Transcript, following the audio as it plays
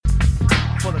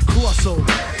crossover.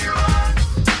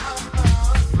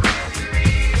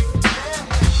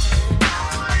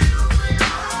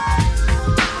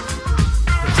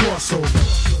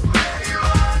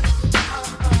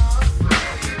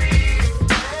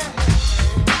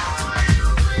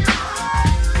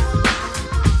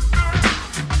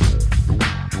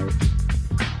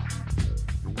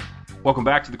 Welcome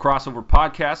back to the Crossover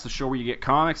Podcast, the show where you get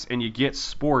comics and you get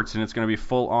sports, and it's going to be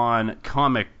full-on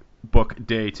comic book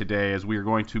day today, as we are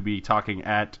going to be talking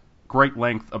at great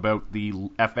length about the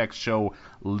FX show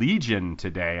Legion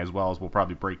today, as well as we'll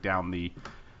probably break down the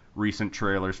recent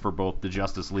trailers for both the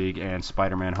Justice League and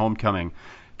Spider-Man Homecoming.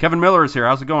 Kevin Miller is here.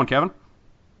 How's it going, Kevin?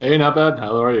 Hey, not bad.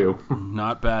 How are you?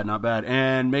 Not bad, not bad.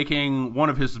 And making one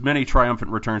of his many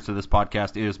triumphant returns to this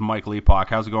podcast is Mike Leapock.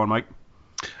 How's it going, Mike?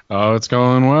 Oh, it's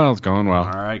going well. It's going well.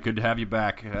 All right, good to have you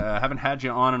back. Haven't had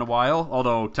you on in a while,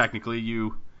 although technically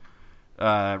you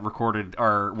recorded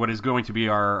what is going to be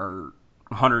our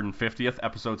 150th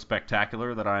episode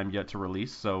spectacular that I'm yet to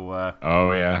release. So.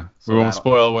 Oh yeah, so we won't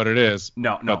spoil what it is.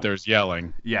 No. But there's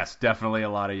yelling. Yes, definitely a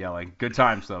lot of yelling. Good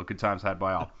times though. Good times had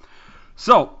by all.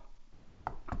 So,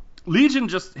 Legion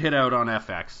just hit out on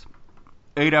FX.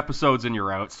 8 episodes and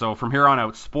you're out. So from here on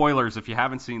out, spoilers if you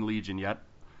haven't seen Legion yet.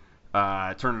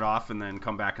 Turn it off and then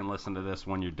come back and listen to this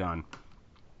when you're done.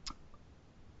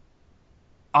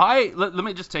 Let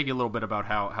me just take you a little bit about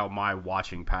how my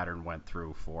watching pattern went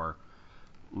through for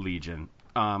Legion.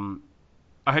 I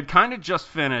had kind of just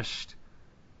finished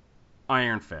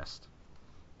Iron Fist.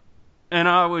 And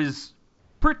I was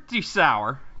pretty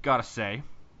sour, gotta say,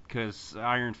 because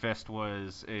Iron Fist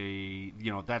was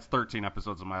that's 13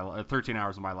 hours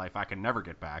of my life I can never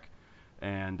get back.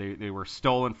 And they were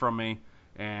stolen from me.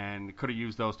 And could have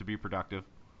used those to be productive.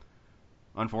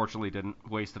 Unfortunately, didn't.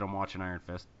 Wasted them watching Iron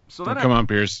Fist. So then come on,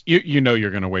 Pierce. You know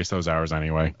you're going to waste those hours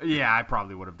anyway. Yeah, I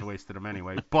probably would have wasted them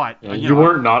anyway. But yeah, you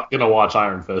weren't not going to watch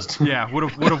Iron Fist. Yeah, would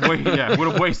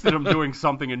have wasted them doing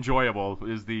something enjoyable.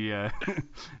 Is the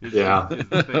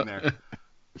thing there.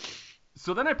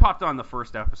 So then I popped on the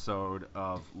first episode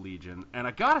of Legion, and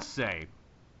I gotta say,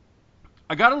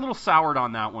 I got a little soured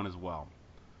on that one as well.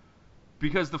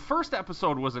 Because the first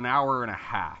episode was an hour and a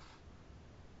half.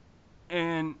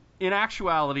 And in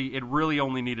actuality, it really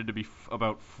only needed to be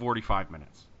about 45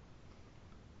 minutes.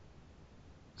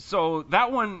 So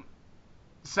that one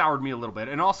soured me a little bit.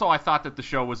 And also I thought that the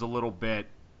show was a little bit,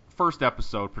 first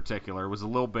episode particular, was a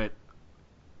little bit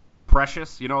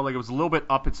precious. It was a little bit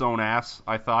up its own ass,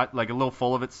 I thought. Like a little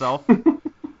full of itself.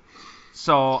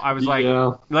 So I was like,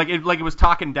 yeah. like it was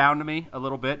talking down to me a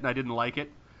little bit, and I didn't like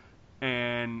it.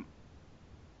 And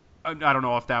I don't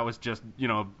know if that was just,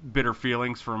 bitter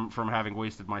feelings from having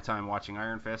wasted my time watching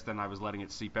Iron Fist and I was letting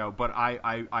it seep out. But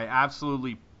I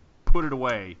absolutely put it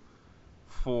away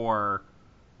for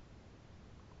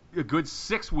a good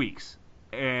 6 weeks.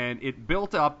 And it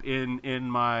built up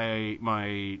in my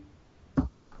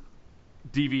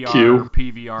DVR, Q.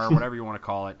 PVR, whatever you want to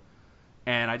call it.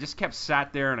 And I just kept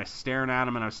sat there and I was staring at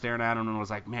him and I was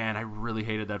like, man, I really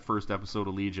hated that first episode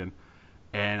of Legion.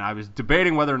 And I was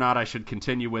debating whether or not I should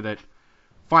continue with it.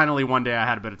 Finally, one day I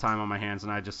had a bit of time on my hands,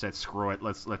 and I just said, "Screw it,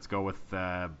 let's go with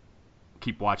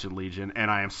keep watching Legion." And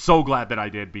I am so glad that I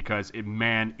did because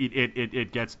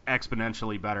it gets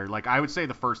exponentially better. Like I would say,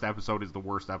 the first episode is the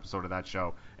worst episode of that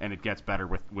show, and it gets better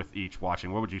with each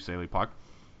watching. What would you say, Leapock?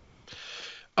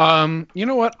 You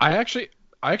know what? I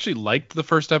actually liked the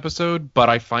first episode, but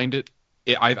I find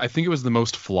I think it was the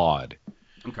most flawed.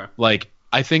 Okay. Like.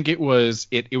 I think it was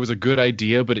a good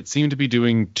idea, but it seemed to be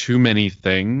doing too many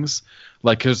things.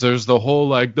 Like, because there's the whole,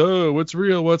 like, oh, what's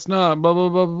real, what's not, blah, blah,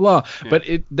 blah, blah, blah. Yeah. But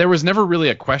there was never really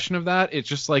a question of that. It's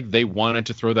just like they wanted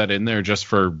to throw that in there just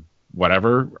for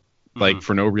whatever, like,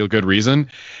 for no real good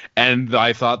reason. And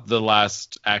I thought the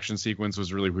last action sequence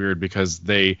was really weird because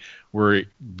they were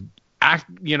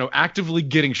actively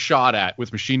getting shot at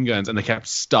with machine guns, and they kept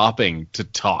stopping to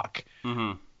talk.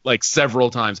 Mm-hmm. Like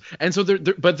several times. And so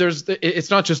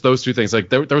it's not just those two things. Like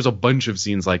there was a bunch of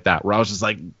scenes like that where I was just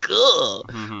like, ugh.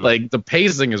 Mm-hmm. Like the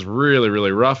pacing is really,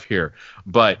 really rough here.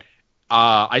 But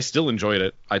I still enjoyed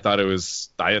it. I thought it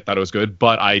was good,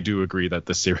 but I do agree that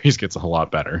the series gets a whole lot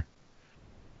better.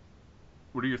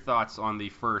 What are your thoughts on the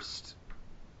first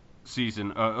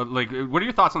season? What are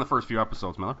your thoughts on the first few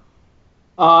episodes, Miller?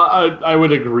 I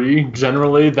would agree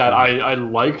generally that I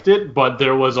liked it, but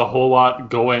there was a whole lot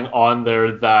going on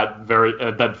there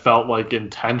that felt like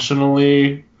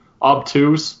intentionally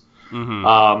obtuse.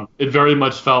 It very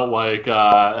much felt like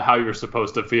how you're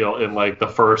supposed to feel in like the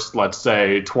first, let's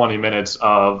say, 20 minutes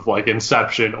of like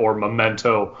Inception or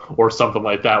Memento or something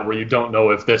like that, where you don't know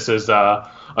if this is a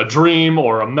dream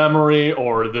or a memory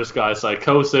or this guy's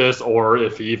psychosis or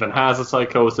if he even has a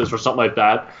psychosis or something like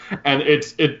that. And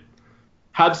it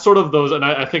had sort of those, and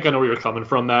I think I know where you're coming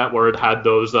from, that where it had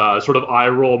those sort of eye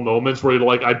roll moments where you're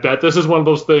like, I bet this is one of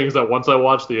those things that once I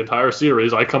watch the entire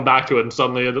series, I come back to it and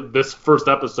suddenly this first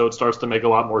episode starts to make a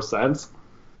lot more sense.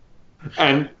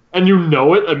 And you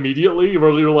know it immediately,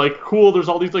 where you're like, cool, there's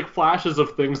all these like flashes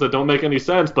of things that don't make any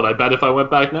sense, but I bet if I went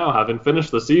back now, having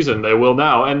finished the season, they will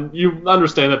now. And you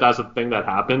understand that that's a thing that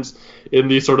happens in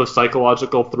these sort of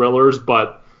psychological thrillers,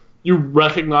 but you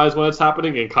recognize when it's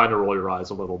happening and kind of roll your eyes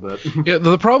a little bit. Yeah,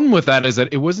 the problem with that is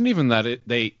that it wasn't even that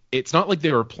it's not like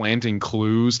they were planting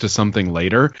clues to something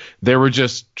later. They were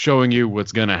just showing you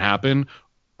what's going to happen.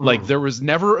 Like, there was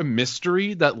never a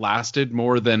mystery that lasted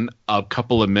more than a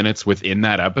couple of minutes within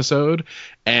that episode.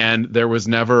 And there was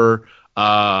never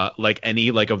like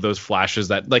any like of those flashes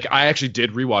that, like, I actually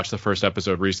did rewatch the first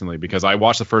episode recently, because I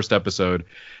watched the first episode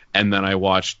and then I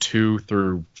watched 2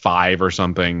 through 5 or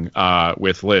something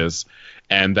with Liz,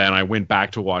 and then I went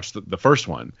back to watch the first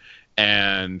one,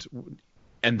 and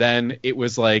then it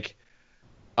was like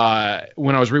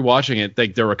when I was rewatching it,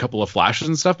 like, there were a couple of flashes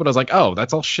and stuff, but I was like, oh,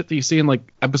 that's all shit that you see in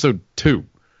like episode 2.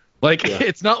 Like,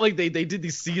 It's not like they did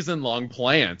these season-long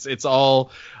plans. It's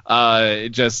all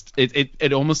just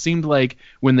it almost seemed like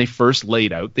when they first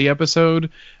laid out the episode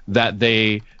that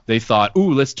they thought,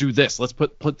 ooh, let's do this, let's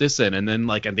put this in, and then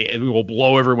like it will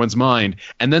blow everyone's mind,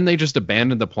 and then they just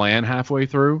abandoned the plan halfway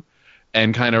through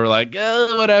and kind of were like,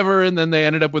 whatever, and then they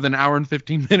ended up with an hour and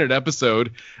 15-minute episode,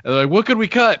 and they're like, what could we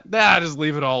cut? Just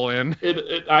leave it all in.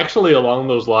 It actually, along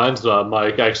those lines,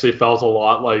 Mike, actually felt a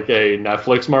lot like a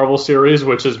Netflix Marvel series,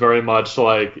 which is very much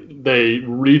like they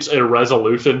reach a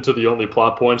resolution to the only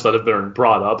plot points that have been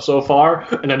brought up so far,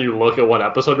 and then you look at what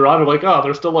episode you're on, you're like, oh,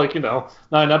 there's still like,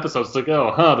 9 episodes to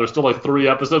go. There's still like 3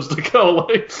 episodes to go.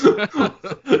 Like,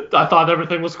 I thought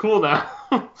everything was cool now.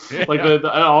 Yeah. Like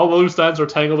all the loose ends are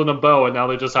tangled in a bow, and now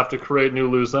they just have to create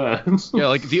new loose ends. Yeah,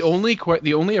 like the only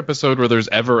episode where there's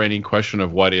ever any question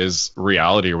of what is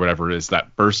reality or whatever is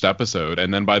that first episode,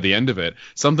 and then by the end of it,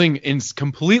 something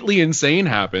completely insane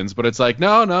happens. But it's like,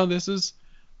 no, I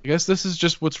guess this is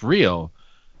just what's real.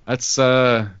 That's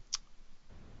kind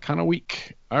of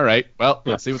weak. All right, well,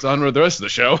 let's see what's on with the rest of the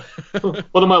show.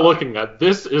 What am I looking at?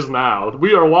 This is now.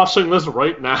 We are watching this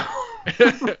right now.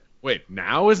 Wait,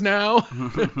 now is now?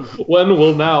 When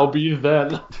will now be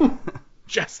then?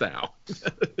 Just now.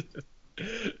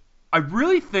 I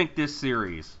really think this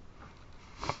series,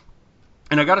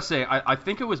 and I gotta say, I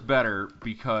think it was better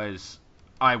because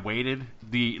I waited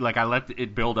I let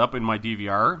it build up in my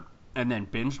DVR and then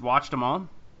binge watched them all,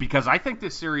 because I think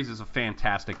this series is a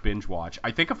fantastic binge watch.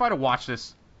 I think if I'd have watched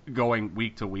this going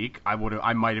week to week, I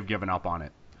might have given up on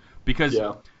it, because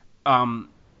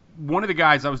one of the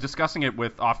guys, I was discussing it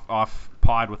with off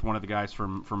pod with one of the guys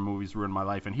from Movies Ruin My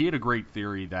Life, and he had a great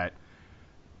theory that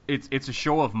it's a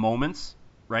show of moments,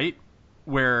 right?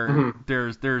 Where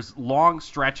there's long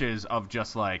stretches of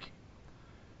just like,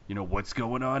 what's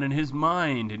going on in his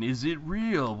mind, and is it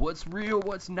real? What's real?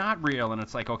 What's not real? And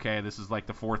it's like, okay, this is like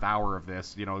the 4th hour of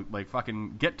this, like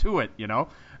fucking get to it,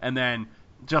 And then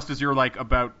just as you're like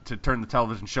about to turn the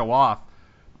television show off,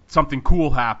 something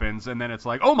cool happens, and then it's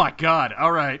like, oh my god,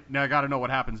 all right, now I got to know what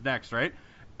happens next, right?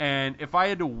 And if I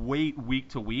had to wait week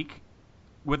to week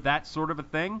with that sort of a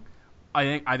thing,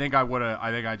 I think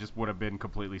I just would have been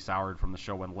completely soured from the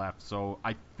show and left. So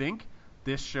I think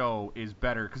this show is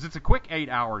better because it's a quick 8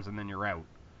 hours and then you're out,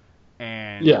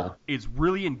 and it's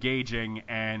really engaging,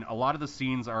 and a lot of the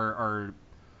scenes are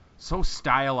so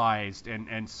stylized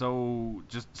and so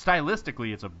just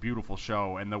stylistically, it's a beautiful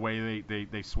show, and the way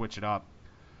they switch it up.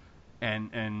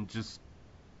 And just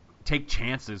take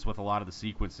chances with a lot of the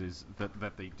sequences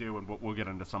that they do, and we'll get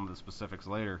into some of the specifics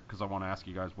later, because I want to ask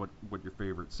you guys what your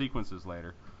favorite sequence is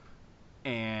later.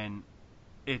 And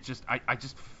it just I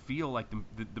just feel like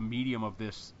the medium of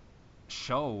this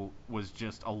show was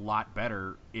just a lot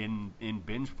better in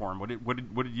binge form. What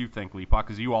did you think, Leapok?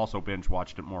 Because you also binge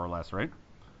watched it more or less, right?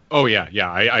 Oh yeah,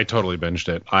 I totally binged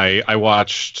it. I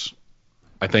watched,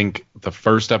 I think, the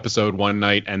first episode one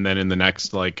night, and then in the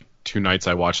next like 2 nights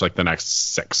I watched like the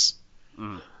next 6.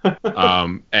 And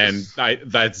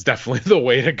that's definitely the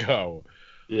way to go.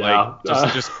 Yeah.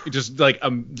 Like just like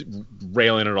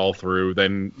railing it all through.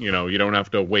 Then you don't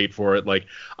have to wait for it. Like,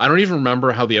 I don't even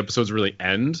remember how the episodes really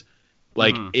end.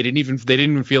 Like they didn't even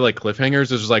feel like cliffhangers.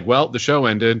 It was just like, well, the show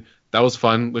ended. That was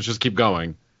fun. Let's just keep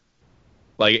going.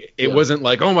 Like, it wasn't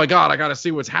like, oh my god, I gotta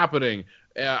see what's happening.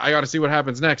 I gotta see what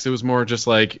happens next. It was more just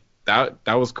like, that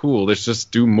was cool. Let's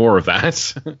just do more of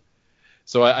that.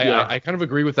 So I kind of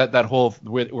agree with that whole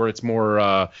where it's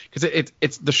more because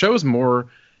it's the show's more,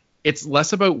 it's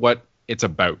less about what it's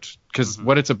about, because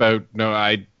what it's about, no,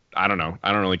 I don't know,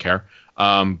 I don't really care.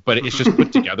 But it's just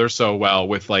put together so well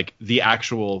with like the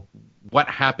actual what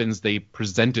happens. They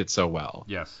present it so well.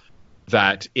 Yes.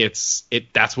 That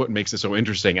that's what makes it so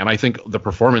interesting. And I think the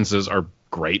performances are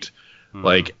great.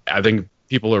 Like, I think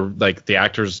people are like, the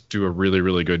actors do a really,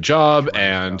 really good job,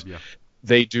 and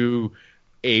they do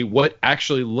what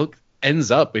actually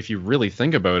ends up, if you really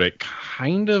think about it,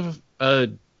 kind of a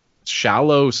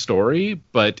shallow story,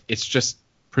 but it's just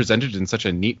presented in such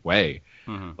a neat way.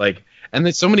 Like, and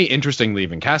there's so many interesting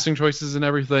leaving casting choices and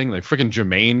everything. Like freaking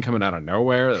Jermaine coming out of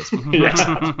nowhere. That's I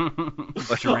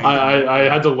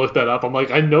had to look that up. I'm like,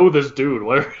 I know this dude.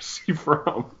 Where is he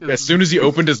from? As soon as he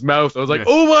opened his mouth, I was like,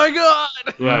 oh my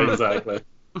god. Yeah, exactly.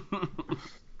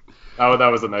 That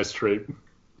was a nice treat.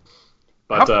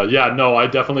 But I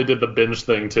definitely did the binge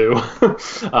thing too.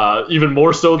 Even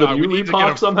more so than you,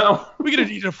 Leapok, somehow. We're gonna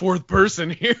need a fourth person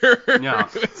here. Yeah,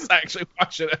 let's actually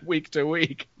watch it week to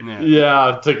week.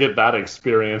 Yeah, to get that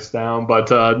experience down. But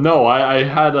I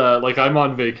had I'm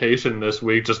on vacation this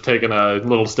week, just taking a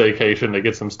little staycation to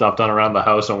get some stuff done around the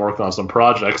house and working on some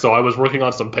projects. So I was working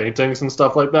on some paintings and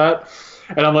stuff like that.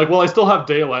 And I'm like, well, I still have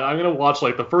daylight. I'm going to watch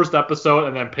like the first episode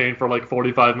and then paint for like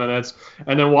 45 minutes,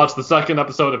 and then watch the second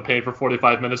episode and paint for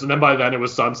 45 minutes. And then by then it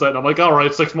was sunset. And I'm like, all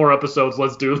right, 6 more episodes.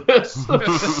 Let's do this. And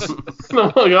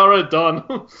I'm like, all right, done.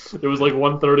 It was like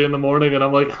 1:30 in the morning. And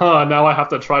I'm like, now I have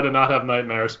to try to not have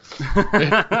nightmares.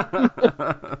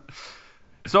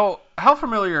 So how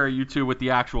familiar are you two with the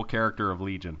actual character of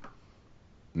Legion?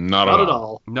 Not at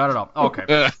all. Not at all.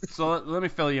 Okay. So let me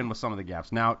fill you in with some of the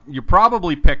gaps. Now, you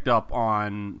probably picked up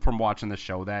on, from watching the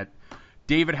show, that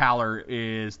David Haller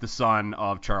is the son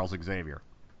of Charles Xavier.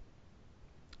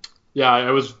 Yeah,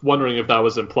 I was wondering if that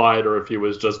was implied or if he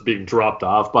was just being dropped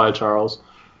off by Charles.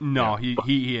 No,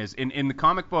 he is. In the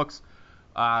comic books,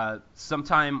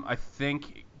 sometime, I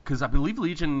think, because I believe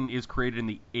Legion is created in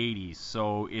the 80s,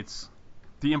 so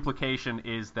the implication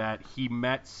is that he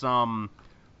met some...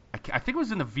 I think it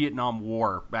was in the Vietnam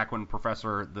War, back when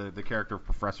the character of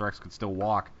Professor X could still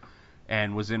walk,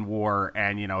 and was in war,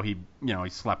 and he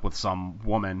slept with some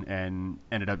woman and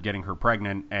ended up getting her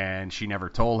pregnant, and she never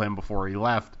told him before he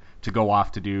left to go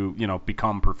off to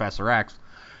become Professor X,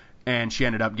 and she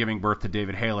ended up giving birth to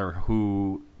David Haller,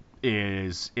 who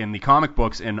is in the comic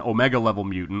books an Omega level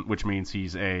mutant, which means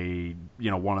he's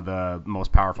one of the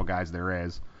most powerful guys there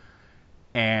is,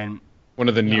 and one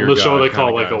of the near the show they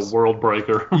call like guys. A world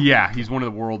breaker. Yeah, he's one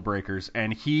of the world breakers,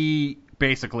 and he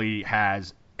basically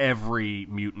has every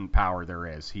mutant power there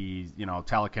is. He's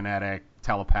telekinetic,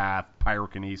 telepath,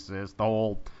 pyrokinesis, the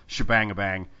whole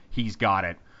shebang-a-bang. He's got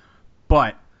it.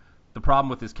 But the problem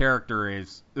with his character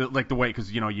is like the way,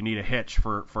 because you need a hitch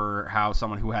for how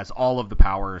someone who has all of the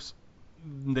powers,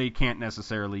 they can't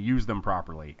necessarily use them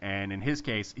properly. And in his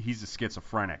case, he's a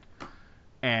schizophrenic.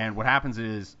 And what happens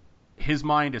is, his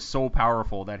mind is so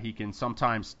powerful that he can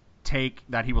sometimes he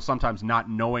will sometimes not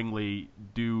knowingly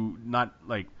do, not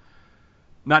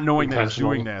knowing that he's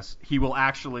doing this, he will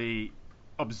actually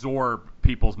absorb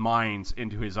people's minds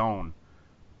into his own.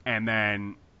 And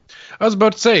then... I was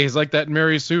about to say, he's like that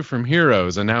Mary Sue from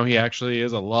Heroes, and now he actually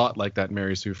is a lot like that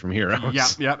Mary Sue from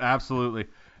Heroes. Yep, absolutely.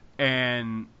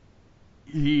 And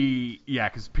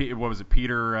because what was it,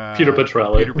 Peter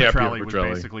Petrelli. Peter Petrelli was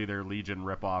basically their Legion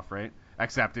ripoff, right?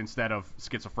 Except instead of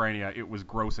schizophrenia, it was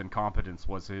gross incompetence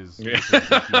was his Heroes,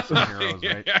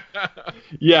 right?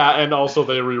 Yeah, and also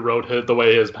they rewrote the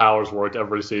way his powers worked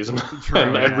every season. True,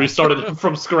 and restarted him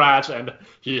from scratch, and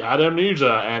he had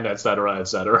amnesia, and et cetera, et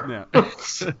cetera. Yeah.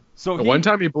 So one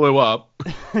time he blew up.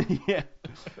 Yeah.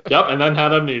 Yep, and then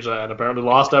had amnesia, and apparently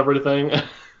lost everything.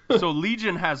 So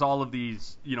Legion has all of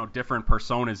these, different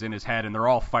personas in his head, and they're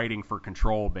all fighting for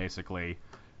control, basically,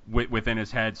 within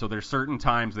his head. So there's certain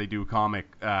times they do comic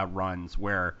runs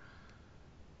where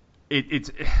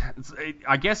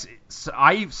I guess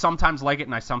I sometimes like it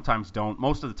and I sometimes don't.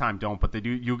 Most of the time don't, but they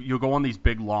do. You'll go on these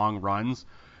big long runs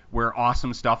where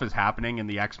awesome stuff is happening in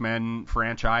the X-Men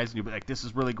franchise, and you'll be like, this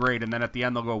is really great. And then at the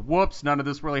end they'll go, whoops, none of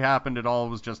this really happened at all. It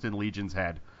was just in Legion's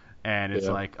head. And it's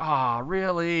like,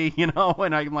 really? And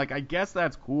I'm like, I guess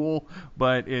that's cool,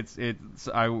 but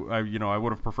I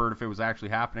would have preferred if it was actually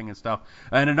happening and stuff.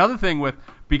 And another thing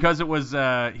because it was,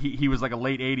 he was like a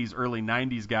late 80s, early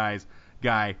 90s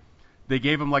guy, they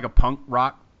gave him like a punk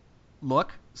rock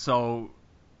look. So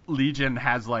Legion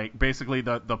has like basically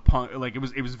the punk, like it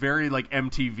was very like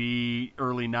MTV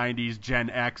early 90s Gen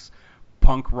X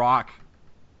punk rock,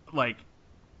 like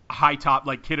high top,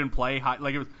 like Kid and Play,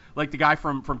 like it was like the guy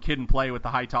from Kid and Play with the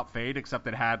high top fade, except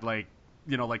it had like,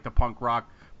 you know, like the punk rock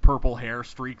purple hair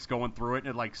streaks going through it, and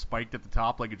it like spiked at the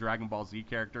top like a Dragon Ball Z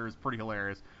character. It's pretty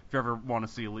hilarious. If you ever want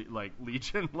to see like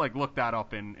Legion, like look that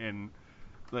up in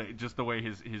like, just the way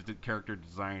his character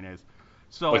design is.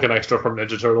 So like an extra from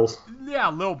Ninja Turtles. Yeah,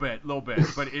 a little bit,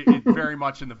 but it very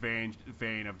much in the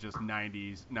vein of just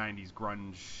 90s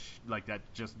grunge, like that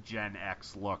just Gen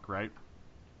X look, right?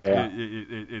 Yeah.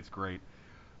 It's great.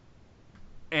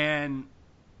 And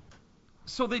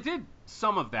so they did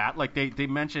some of that, like they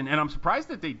mentioned, and I'm surprised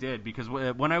that they did, because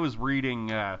when I was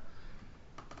reading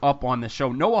up on this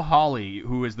show, Noah Hawley,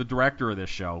 who is the director of this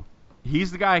show,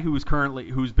 he's the guy who's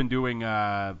been doing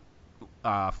Fargo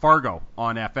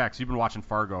on FX. You've been watching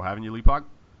Fargo, haven't you, Leapog?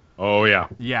 Oh, yeah.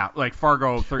 Yeah, like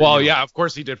Fargo. Well, yeah, of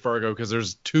course he did Fargo, because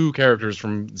there's 2 characters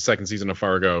from the second season of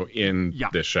Fargo in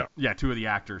this show. Yeah, 2 of the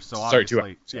actors. So sorry,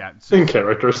 obviously, 2 yeah, so,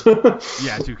 characters.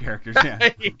 Yeah, 2 characters. Yeah.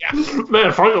 Yeah.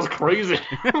 Man, Fargo's crazy.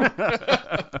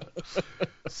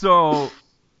 So,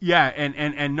 yeah,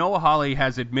 and Noah Hawley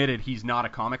has admitted he's not a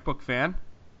comic book fan.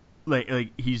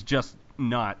 Like he's just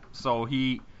not. So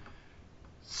he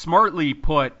smartly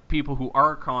put people who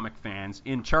are comic fans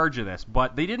in charge of this,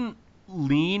 but they didn't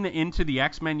lean into the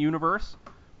X-Men universe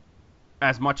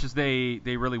as much as they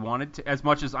really wanted to, as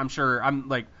much as I'm sure I'm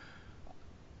like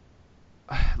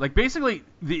basically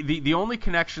the only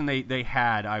connection they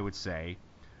had, I would say,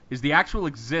 is the actual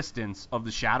existence of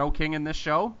the Shadow King in this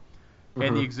show,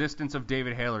 and the existence of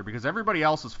David Hayler, because everybody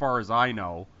else, as far as I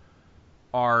know,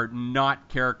 are not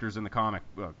characters in the comic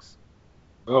books.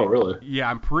 Oh, really? Yeah,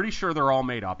 I'm pretty sure they're all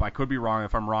made up. I could be wrong.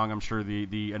 If I'm wrong, I'm sure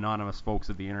the anonymous folks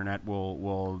at the internet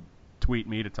will tweet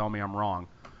me to tell me I'm wrong.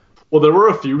 Well, there were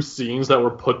a few scenes that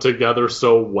were put together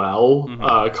so well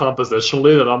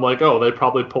compositionally that I'm like, oh, they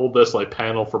probably pulled this like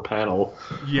panel for panel.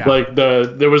 Yeah. Like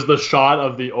there was the shot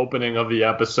of the opening of the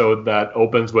episode that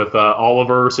opens with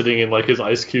Oliver sitting in like his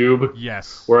ice cube.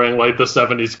 Yes. Wearing like the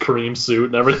 70s cream suit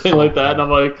and everything like that. And I'm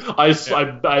like, I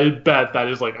bet that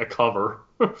is like a cover.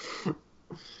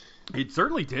 It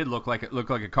certainly did look like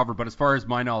a cover, but as far as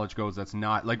my knowledge goes, that's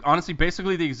not. Like, honestly,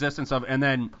 basically the existence of, and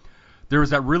then there was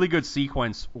that really good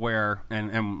sequence where,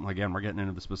 and again, we're getting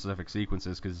into the specific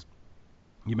sequences because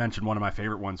you mentioned one of my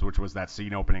favorite ones, which was that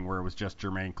scene opening where it was just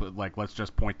Jermaine, like, let's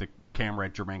just point the camera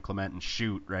at Jermaine Clement and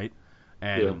shoot, right?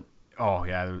 And oh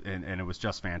yeah, and it was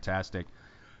just fantastic.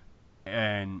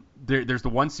 And there's the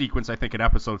one sequence, I think, in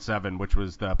episode 7, which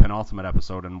was the penultimate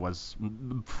episode and was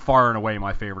far and away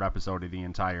my favorite episode of the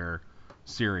entire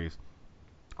series,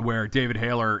 where David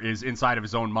Hayler is inside of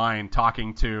his own mind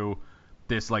talking to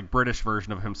this like British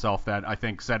version of himself that I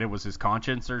think said it was his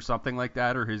conscience or something like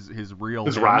that, or his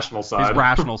rational side. His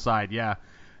rational side, yeah.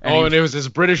 And it was his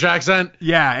British accent.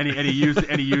 Yeah, and he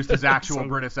used his actual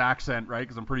British accent, right?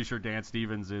 Because I'm pretty sure Dan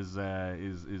Stevens is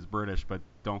British, but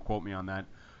don't quote me on that.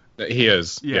 He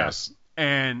is. Yes.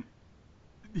 And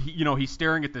he's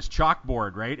staring at this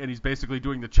chalkboard, right? And he's basically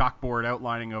doing the chalkboard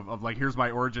outlining of like, here's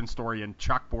my origin story in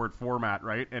chalkboard format,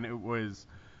 right? And it was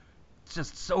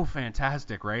just so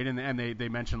fantastic, right? And they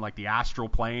mentioned like the astral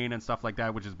plane and stuff like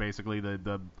that, which is basically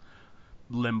the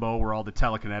limbo where all the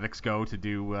telekinetics go to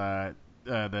do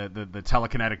the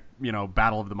telekinetic,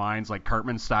 battle of the minds, like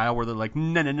Cartman style, where they're like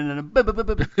and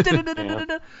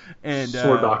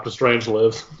where Doctor Strange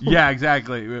lives. Yeah,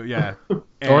 exactly. Yeah.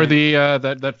 Or the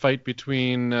that fight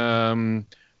between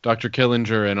Dr.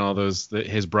 Killinger and all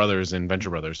his brothers in Venture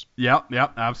Brothers. Yep,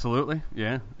 absolutely.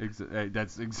 Yeah,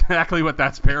 that's exactly what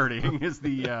that's parodying is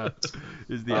the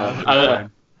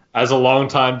as a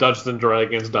longtime Dungeons and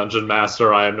Dragons dungeon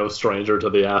master, I am no stranger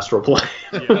to the astral plane.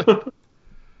 Yeah.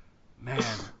 Man,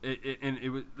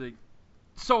 it was like,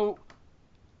 so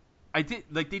I did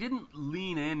like, they didn't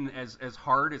lean in as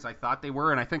hard as I thought they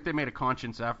were, and I think they made a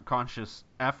conscious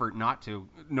effort not to,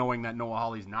 knowing that Noah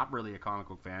Hawley's not really a comic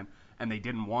book fan, and they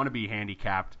didn't want to be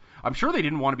handicapped. I'm sure they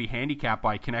didn't want to be handicapped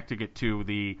by connecting it to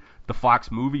the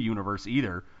Fox movie universe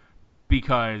either,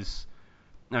 because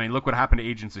I mean, look what happened to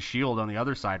Agents of S.H.I.E.L.D. on the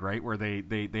other side, right? Where they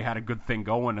had a good thing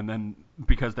going, and then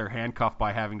because they're handcuffed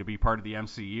by having to be part of the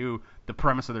MCU, the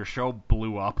premise of their show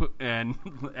blew up, and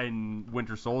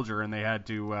Winter Soldier, and they had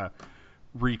to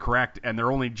recorrect, and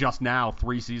they're only just now,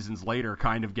 3 seasons later,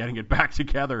 kind of getting it back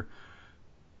together.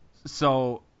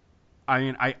 So, I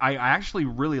mean, I actually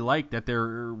really like that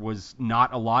there was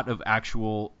not a lot of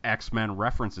actual X-Men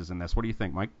references in this. What do you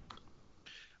think, Mike?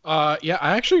 Yeah,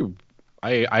 I actually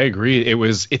I agree.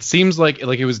 It seems like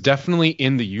it was definitely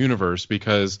in the universe,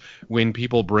 because when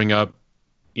people bring up,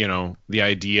 the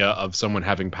idea of someone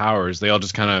having powers, they all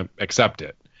just kind of accept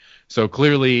it. So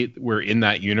clearly we're in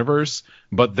that universe,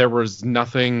 but there was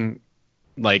nothing,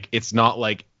 like, it's not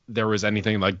like there was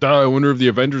anything like, I wonder if the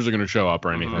Avengers are going to show up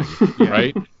or anything,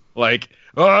 right? Like,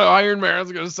 Iron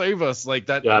Man's going to save us, like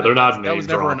that. Yeah, they're not. That was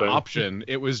never an option.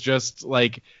 It was just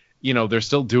like, they're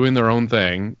still doing their own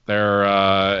thing. It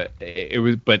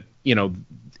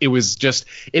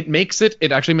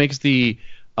actually makes the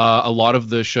a lot of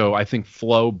the show, I think,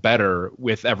 flow better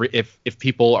with if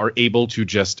people are able to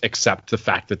just accept the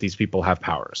fact that these people have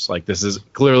powers. Like, this is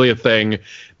clearly a thing.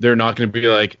 They're not going to be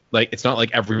like it's not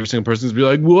like every single person's be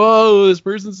like, whoa, this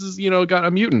person's got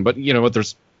a mutant, but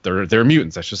what, they're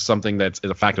mutants. That's just something that's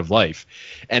a fact of life,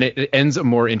 and it ends a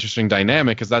more interesting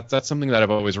dynamic, because that's something that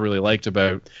I've always really liked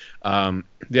about the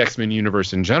X-Men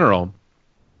universe in general,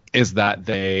 is that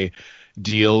they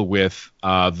deal with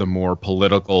the more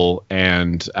political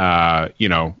and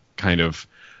kind of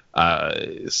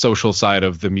social side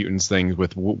of the mutants things,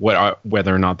 with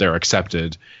whether or not they're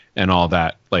accepted and all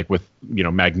that, like with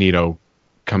Magneto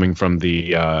coming from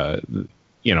the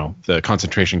the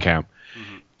concentration camp,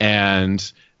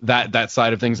 and that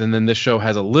side of things. And then this show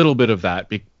has a little bit of that,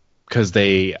 because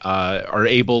they are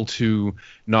able to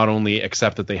not only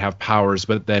accept that they have powers,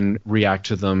 but then react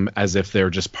to them as if they're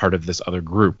just part of this other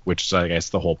group, which is, I guess,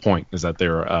 the whole point, is that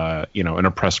they're an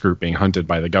oppressed group being hunted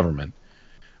by the government.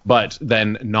 But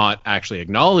then not actually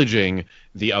acknowledging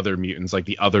the other mutants, like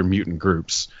the other mutant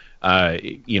groups,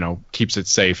 keeps it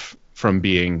safe from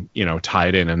being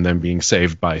tied in and then being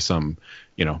saved by some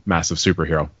massive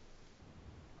superhero.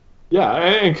 Yeah,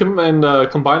 and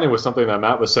combining with something that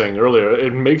Matt was saying earlier,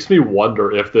 it makes me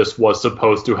wonder if this was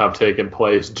supposed to have taken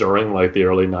place during, like, the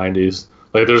early 90s.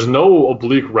 Like, there's no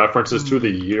oblique references to the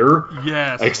year.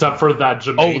 Yes. Except for that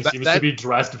Jermaine seems to be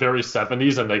dressed very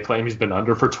 70s, and they claim he's been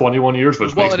under for 21 years,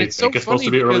 which makes me think it's supposed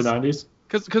to be early 90s.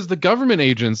 Because the government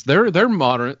agents, they're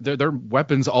modern, their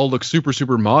weapons all look super,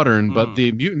 super modern, but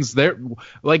the mutants,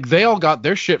 they all got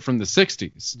their shit from the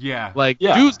 60s. Yeah. Like,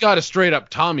 dude's got a straight up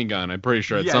Tommy gun, I'm pretty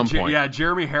sure, at some point. Yeah,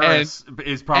 Jeremy Harris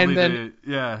is probably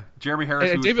Jeremy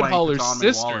Harris, and David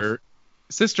Haller's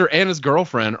sister and his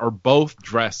girlfriend are both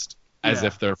dressed as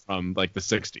if they're from, like, the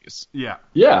 60s. Yeah.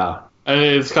 Yeah. And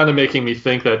it's kind of making me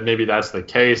think that maybe that's the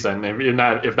case, and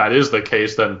if that is the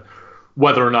case, then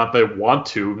whether or not they want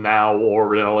to now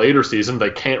or in a later season, they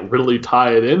can't really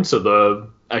tie it into the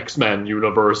X-Men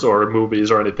universe or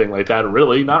movies or anything like that.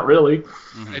 Really, not really.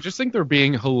 Mm-hmm. I just think they're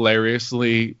being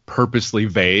hilariously, purposely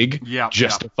vague,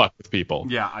 to fuck with people.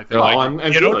 Yeah, I think they're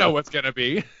like, you don't know what's gonna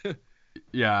be.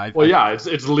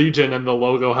 It's Legion, and the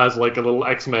logo has like a little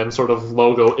X-Men sort of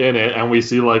logo in it, and we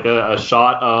see like a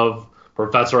shot of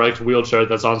Professor X wheelchair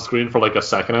that's on screen for like a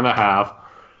second and a half.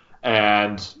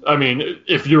 And, I mean,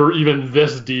 if you're even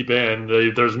this deep in,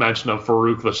 there's mention of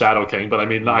Farouk the Shadow King, but I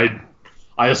mean, I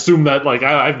assume that, like,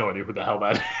 I have no idea who the hell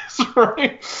that is,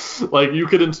 right? Like, you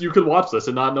could watch this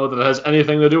and not know that it has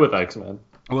anything to do with X-Men.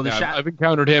 Well, I've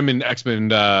encountered him in X-Men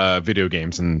video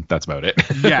games, and that's about it.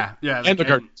 Yeah. And the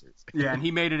cartoon series. Yeah, and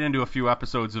he made it into a few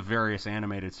episodes of various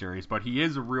animated series, but he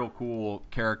is a real cool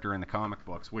character in the comic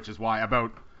books, which is why I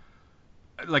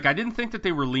didn't think that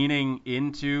they were leaning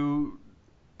into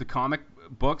the comic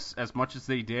books as much as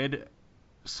they did.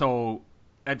 So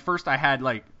at first I had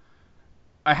a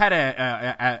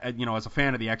as a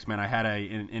fan of the X-Men, I had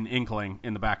an inkling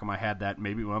in the back of my head that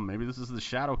maybe this is the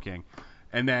Shadow King.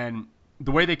 And then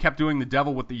the way they kept doing the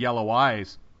devil with the yellow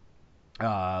eyes,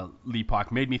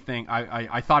 Leapock, made me think,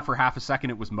 I thought for half a second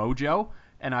it was Mojo,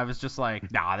 and I was just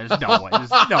like, nah, there's no way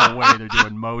they're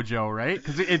doing Mojo, right?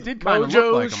 Because it did kind of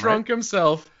look like him, shrunk right?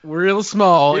 himself real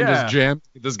small and just jammed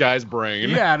this guy's brain.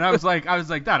 Yeah, and I was like,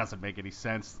 that doesn't make any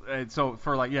sense. And so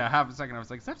for half a second, I was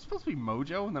like, is that supposed to be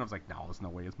Mojo? And then I was like, no, there's no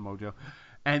way it's Mojo.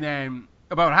 And then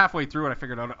about halfway through it, I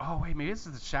figured out, oh wait, maybe this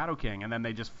is the Shadow King. And then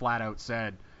they just flat out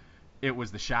said it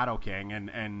was the Shadow King,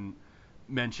 and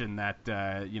mentioned that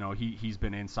he's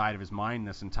been inside of his mind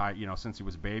this entire since he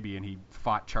was a baby, and he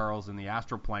fought Charles in the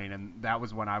astral plane. And that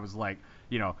was when I was like,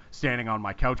 standing on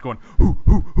my couch going who,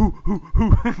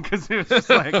 because it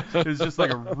was just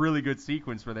like a really good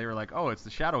sequence where they were like, oh, it's the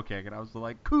Shadow King, and I was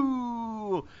like,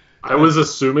 cool. I was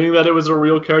assuming that it was a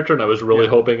real character, and I was really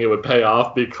hoping it would pay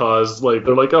off, because like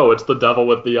they're like, oh, it's the devil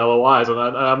with the yellow eyes, and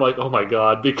I'm like, oh my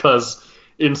god, because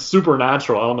in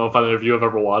Supernatural, I don't know if any of you have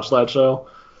ever watched that show.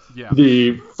 Yeah.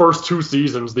 The first 2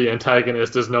 seasons, the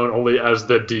antagonist is known only as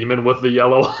the demon with the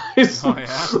yellow eyes. Oh,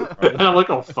 yeah? And I'm like,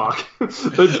 oh, fuck.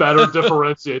 They better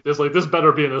differentiate this. Like, this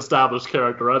better be an established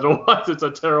character. Otherwise, it's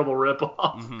a terrible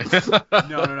ripoff.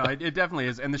 No. It definitely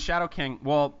is. And the Shadow King,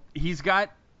 well, he's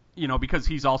got, because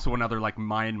he's also another, like,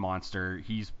 mind monster,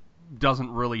 he's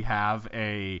doesn't really have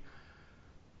a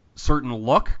certain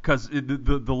look, because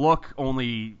the look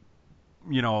only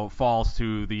falls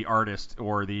to the artist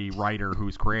or the writer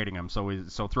who's creating him.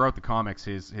 So throughout the comics,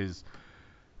 his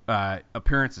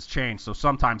appearance has changed. So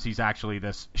sometimes he's actually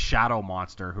this shadow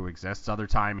monster who exists. Other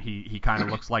time he kind of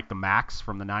looks like the Max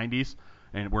from the 90s,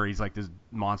 and where he's like this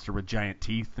monster with giant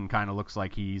teeth and kind of looks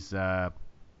like he's got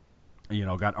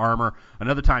armor.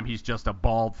 Another time he's just a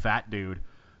bald fat dude,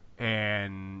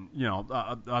 and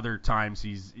other times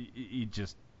he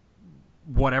just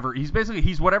whatever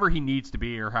he's whatever he needs to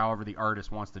be, or however the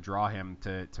artist wants to draw him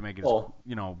to make it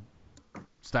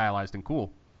stylized and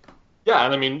cool. Yeah,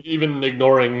 and I mean, even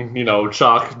ignoring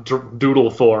chalk doodle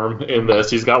form in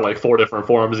this, he's got like 4 different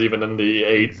forms, even in the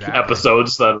 8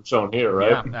 episodes that are shown here,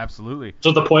 right? Yeah, absolutely.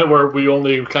 To the point where we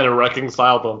only kind of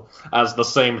reconcile them as the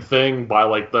same thing by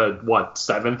like the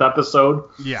 7th episode.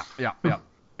 Yeah.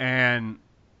 And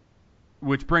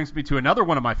which brings me to another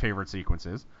one of my favorite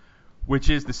sequences, which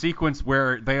is the sequence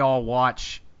where they all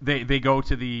watch. They go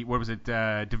to the, what was it,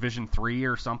 Division 3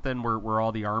 or something, where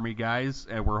all the army guys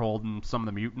were holding some of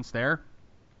the mutants there,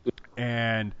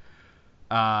 and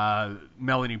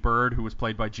Melanie Bird, who was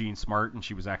played by Jean Smart, and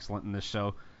she was excellent in this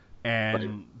show,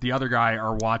 and the other guy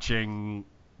are watching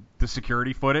the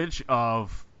security footage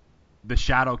of the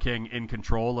Shadow King in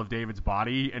control of David's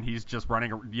body, and he's just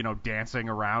running, dancing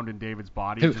around in David's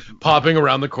body, just popping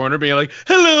around the corner, being like,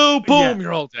 "Hello, boom,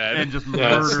 you're all dead," and just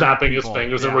snapping people. his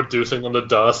fingers and reducing them to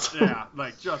dust. Yeah,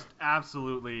 like just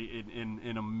absolutely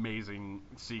an amazing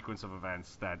sequence of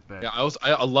events that. Yeah,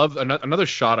 I love another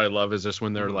shot I love is just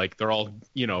when they're like they're all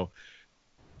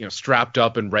strapped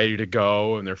up and ready to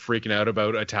go, and they're freaking out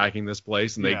about attacking this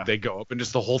place, and they go up and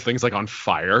just the whole thing's like on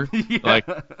fire. Like,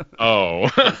 oh.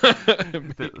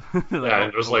 And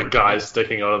there's like guys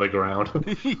sticking out of the ground.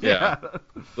 Yeah.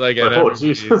 Like, and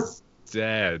everybody's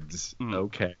dead.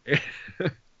 Okay.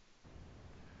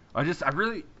 I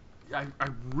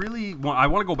really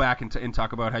want to go back and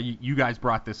talk about how you guys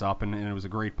brought this up, and it was a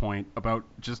great point about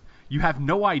just you have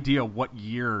no idea what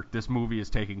year this movie is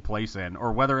taking place in,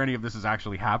 or whether any of this is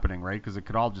actually happening, right? Because it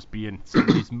could all just be in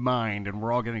somebody's mind, and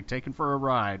we're all getting taken for a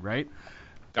ride, right?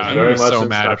 I'm so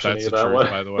mad if that's the truth,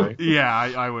 by the way. Yeah,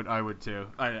 I would too.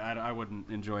 I wouldn't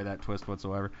enjoy that twist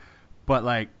whatsoever. But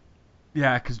like,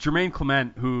 yeah, because Jermaine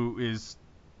Clement, who is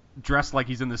dressed like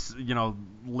he's in this,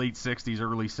 late 60s,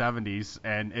 early 70s,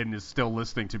 and is still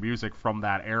listening to music from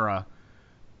that era.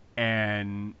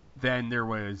 And then there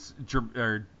was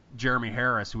Jeremy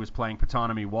Harris, who was playing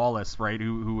Ptonomy Wallace, right?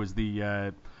 Who was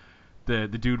the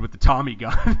dude with the Tommy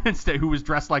gun instead, who was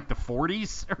dressed like the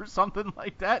 40s or something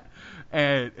like that.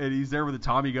 And he's there with a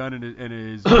Tommy gun and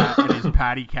his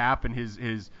patty cap and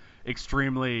his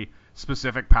extremely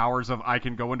specific powers of I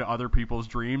can go into other people's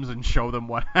dreams and show them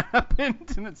what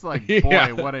happened, and it's like,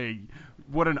 boy,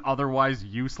 what an otherwise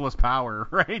useless power,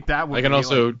 right? That would I can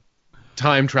also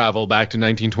time travel back to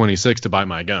 1926 to buy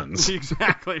my guns.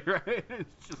 Exactly, right?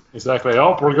 It's just... Exactly.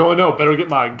 Oh, we're going out. Better get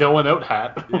my going out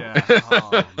hat.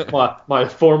 Yeah. My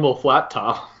formal flat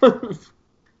top.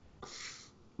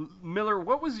 Miller,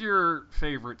 what was your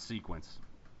favorite sequence?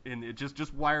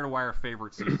 Just wire to wire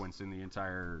favorite sequence in the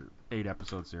entire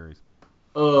 8-episode series.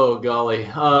 Oh golly,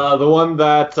 the one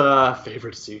that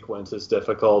favorite sequence is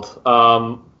difficult.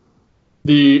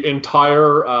 The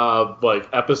entire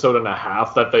episode and a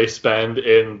half that they spend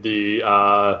in the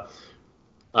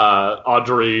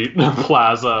Audrey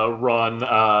Plaza run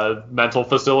mental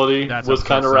facility was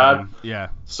kind of rad. Yeah.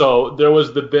 So there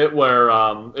was the bit where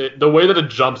the way that it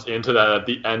jumps into that at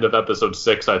the end of episode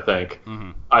 6, I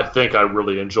think I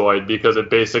really enjoyed, because it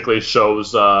basically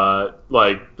shows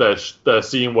like the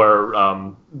scene where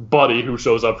Buddy, who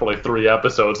shows up for like 3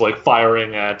 episodes, like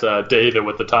firing at David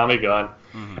with the Tommy gun,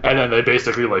 and then they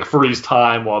basically like freeze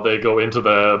time while they go into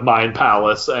the Mind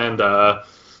Palace, and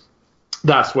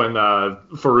that's when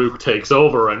Farouk takes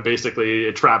over, and basically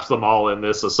it traps them all in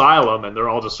this asylum, and they're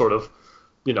all just sort of,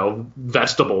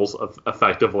 vegetables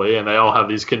effectively, and they all have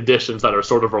these conditions that are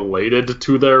sort of related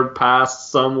to their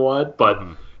past somewhat, but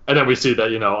and then we see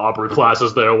that, Aubrey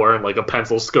Plaza's there wearing like a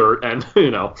pencil skirt and,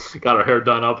 got her hair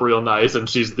done up real nice, and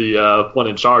she's the one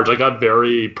in charge. I got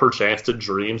very Perchance to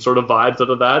Dream sort of vibes out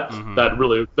of that. That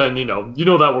really, then,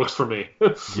 that works for me.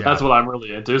 That's what I'm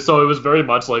really into. So it was very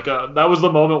much like, that was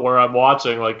the moment where I'm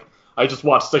watching, like, I just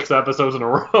watched 6 episodes in a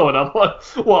row, and I'm like,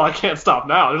 well, I can't stop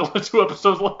now. There's only 2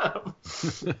 episodes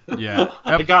left. Yeah.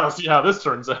 I gotta see how this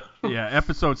turns out. Yeah,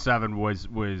 episode 7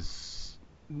 was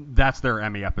that's their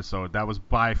Emmy episode. That was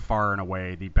by far and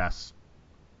away the best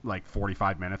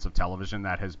 45 minutes of television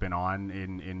that has been on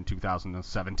in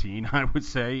 2017, I would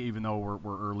say, even though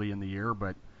we're early in the year.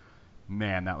 But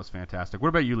man, that was fantastic. What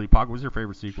about you, Lee Pog? What was your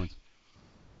favorite sequence?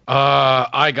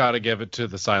 I gotta give it to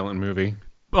the silent movie.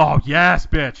 Oh yes,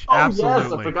 bitch! Oh Absolutely.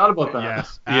 yes, I forgot about that.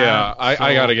 Yes. Yeah,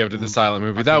 I gotta give it to the silent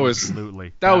movie. That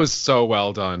was so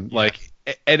well done. Yes.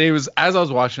 And it was, as I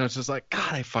was watching, I was just like,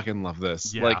 God, I fucking love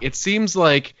this. Yeah. It seems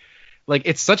like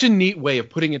it's such a neat way of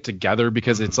putting it together,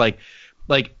 because it's like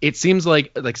it seems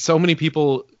like so many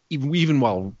people, even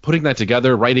while putting that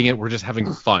together, writing it, were just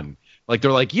having fun.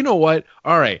 They're like, you know what?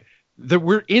 All right,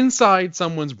 we're inside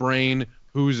someone's brain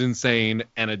who's insane,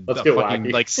 and a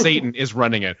fucking Satan is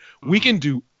running it. We can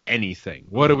do anything.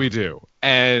 What do we do?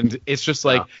 And it's just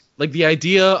like the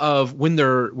idea of when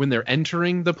they're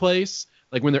entering the place,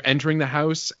 when they're entering the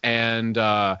house, and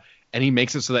he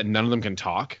makes it so that none of them can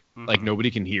talk,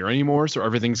 nobody can hear anymore, so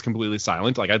everything's completely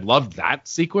silent. I loved that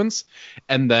sequence,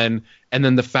 and then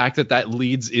the fact that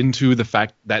leads into the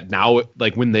fact that now,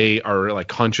 when they are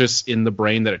conscious in the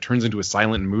brain, that it turns into a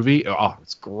silent movie. Oh,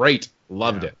 it's great.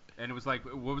 Loved it. And it was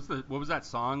what was that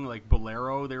song,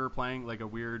 Bolero they were playing, a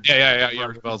weird... Yeah,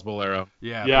 Bell's Bolero.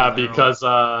 Yeah, Bolero. Because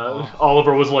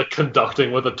Oliver was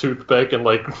conducting with a toothpick and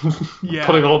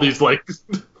putting all these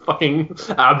fucking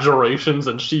abjurations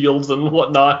and shields and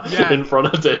whatnot in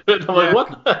front of David. I'm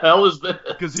what the hell is this?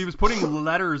 Because he was putting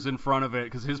letters in front of it,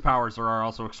 because his powers are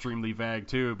also extremely vague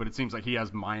too, but it seems like he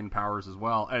has mind powers as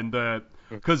well. And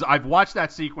because I've watched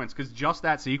that sequence, because just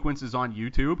that sequence is on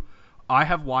YouTube. I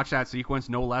have watched that sequence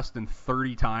no less than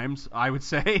 30 times, I would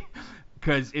say,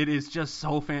 because it is just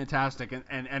so fantastic.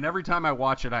 And every time I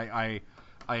watch it, I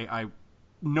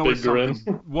notice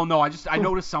something. Well, no, I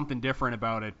notice something different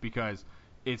about it, because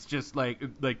it's just when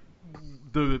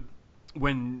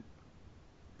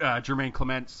Jermaine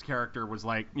Clement's character was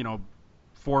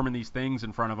forming these things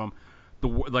in front of him,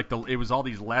 it was all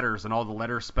these letters, and all the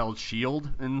letters spelled shield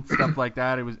and stuff like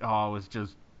that. It was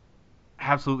just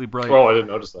absolutely brilliant. Oh, I didn't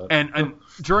notice that. And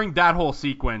during that whole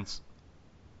sequence,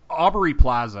 Aubrey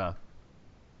Plaza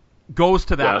goes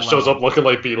to that level. Shows up looking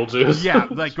like Beetlejuice. Yeah,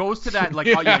 goes to that,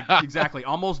 exactly,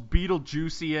 almost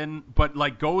Beetlejuicean, but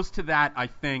goes to that, I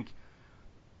think,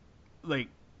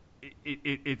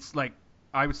 it's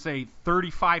I would say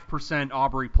 35%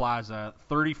 Aubrey Plaza,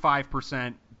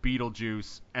 35%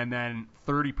 Beetlejuice, and then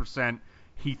 30%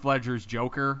 Heath Ledger's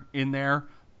Joker in there.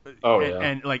 Oh, yeah.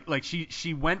 And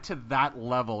she went to that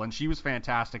level, and she was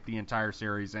fantastic the entire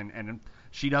series, and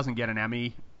she doesn't get an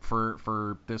Emmy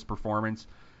for this performance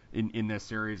in this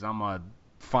series. I'm gonna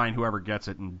find whoever gets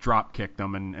it and drop kick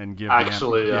them and give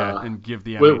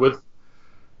the Emmy.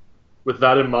 With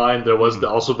that in mind, there was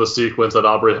also the sequence that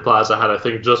Aubrey Plaza had, I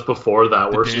think, just before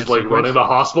that, where she's running the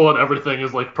hospital and everything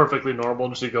is perfectly normal,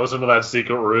 and she goes into that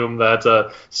secret room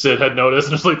that Sid had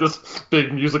noticed, and there's this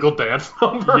big musical dance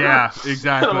number. Yeah,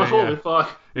 exactly. And I'm holy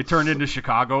fuck. It turned into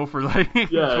Chicago for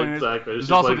yeah, exactly. She's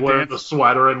wearing the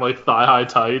sweater and thigh high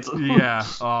tights. Yeah.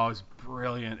 Oh, it was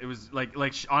brilliant. It was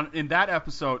in that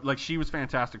episode, she was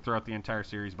fantastic throughout the entire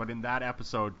series, but in that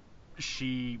episode,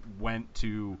 she went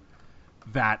to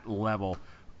that level.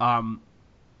 Well,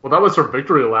 that was her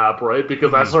victory lap, right?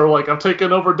 Because that's her I'm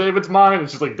taking over David's mind, and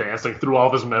she's dancing through all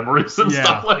of his memories and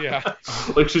stuff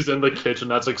that. She's in the kitchen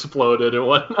that's exploded and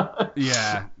whatnot.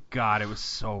 Yeah, God, it was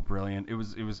so brilliant. It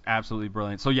was absolutely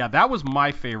brilliant. So yeah, that was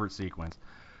my favorite sequence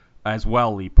as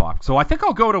well, Leapok. So I think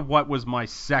I'll go to what was my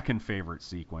second favorite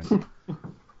sequence.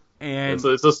 And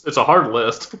it's a hard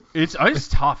list. It's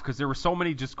tough, because there were so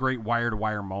many just great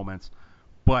wire-to-wire moments,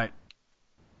 but.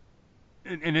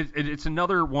 And it's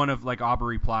another one of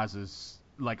Aubrey Plaza's,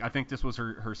 I think this was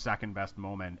her second best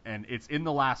moment, and it's in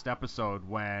the last episode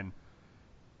when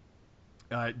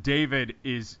David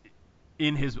is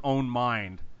in his own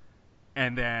mind,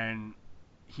 and then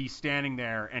he's standing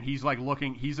there, and he's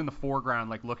he's in the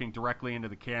foreground, looking directly into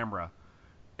the camera,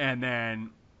 and then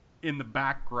in the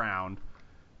background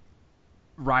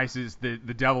rises the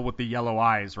devil with the yellow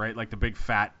eyes, right? The big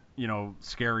fat,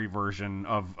 scary version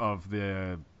of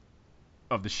the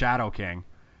Shadow King.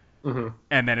 Mm-hmm.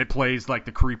 And then it plays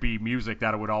the creepy music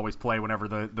that it would always play whenever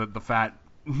the fat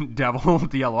devil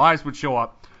with the yellow eyes would show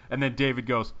up. And then David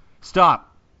goes,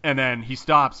 "Stop." And then he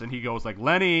stops, and he goes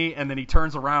 "Lenny," and then he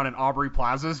turns around, and Aubrey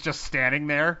Plaza's just standing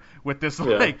there with this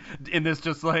in this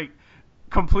just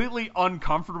completely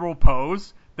uncomfortable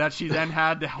pose that she then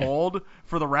had to hold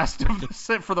for the rest of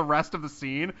the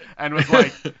scene, and was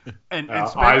like, and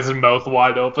spent, eyes and mouth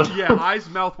wide open. Yeah, eyes,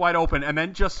 mouth wide open, and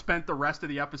then just spent the rest of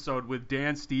the episode with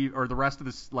the rest of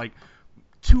this like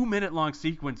 2-minute long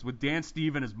sequence with Dan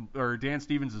Stevens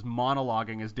is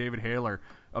monologuing as David Hayler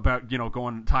about,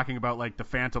 talking about like the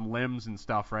phantom limbs and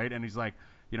stuff, right? And he's like,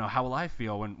 how will I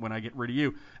feel when I get rid of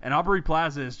you? And Aubrey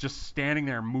Plaza is just standing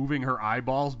there moving her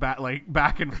eyeballs back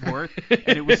and forth,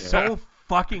 and it was so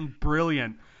fucking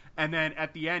brilliant. And then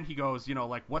at the end he goes,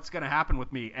 like, what's gonna happen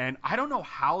with me? And I don't know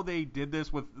how they did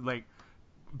this with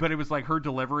but it was like her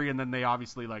delivery, and then they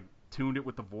obviously like tuned it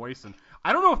with the voice, and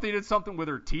I don't know if they did something with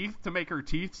her teeth to make her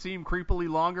teeth seem creepily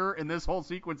longer in this whole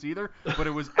sequence either, but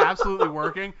it was absolutely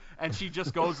working. And she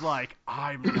just goes like,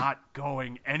 I'm not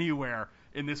going anywhere,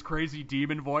 in this crazy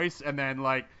demon voice, and then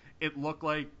like it looked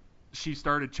like she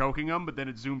started choking him, but then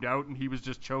it zoomed out and he was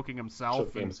just choking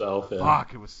himself.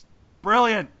 Fuck, it was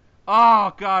brilliant.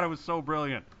 Oh god, it was so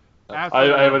brilliant.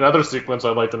 I have another sequence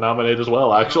I'd like to nominate as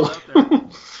well, actually.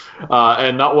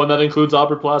 And not one that includes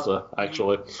Aubrey Plaza,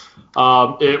 actually.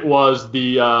 It was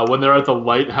the when they're at the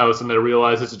lighthouse and they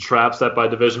realize it's a trap set by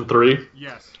Division 3.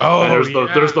 Yes. Oh, and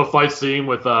there's the fight scene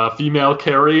with female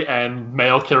Carrie and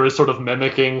male Carrie sort of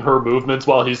mimicking her movements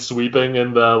while he's sweeping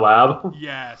in the lab.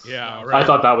 Yes. Yeah, right. I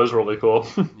thought that was really cool.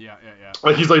 Yeah.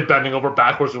 Like he's like bending over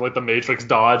backwards with like the Matrix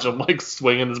dodge and like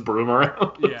swinging his broom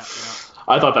around. Yeah.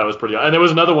 I thought that was pretty. And it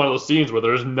was another one of those scenes where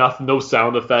there's no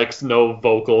sound effects, no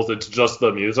vocals. It's just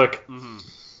the music. Mm-hmm.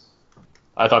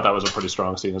 I thought that was a pretty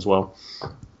strong scene as well.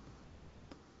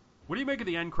 What do you make of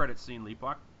the end credits scene,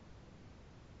 Leapwalk?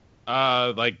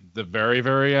 Like the very,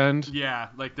 very end. Yeah,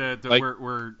 like the like,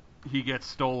 where he gets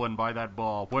stolen by that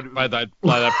ball. By that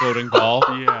floating ball.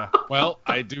 Yeah. Well,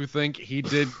 I do think he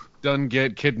did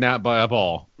get kidnapped by a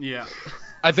ball. Yeah.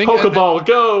 I think Pokeball,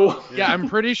 go! Yeah, I'm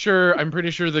pretty sure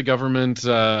the government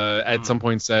at some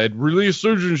point said release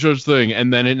such and such thing,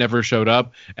 and then it never showed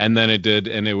up, and then it did,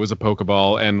 and it was a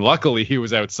Pokeball, and luckily he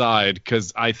was outside,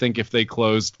 because I think if they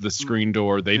cosed the screen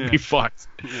door, they'd be fucked.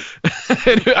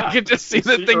 And I could just see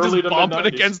the thing just bumping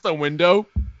against the window.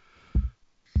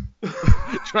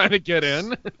 Trying to get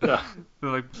in. Yeah. They're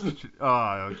like,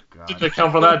 oh god. Did they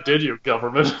come for that? Did you,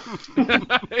 government?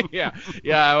 yeah.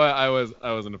 I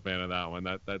wasn't a fan of that one.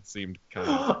 That seemed kind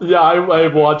of. Yeah, I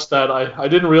watched that. I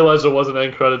didn't realize it was an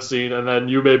end credit scene, and then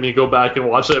you made me go back and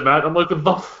watch it, Matt. I'm like, what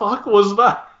the fuck was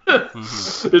that?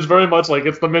 Mm-hmm. It's very much like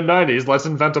it's the mid '90s. Let's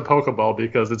invent a Pokeball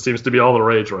because it seems to be all the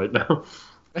rage right now.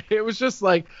 It was just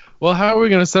like, well, how are we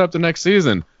going to set up the next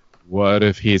season? What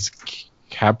if he's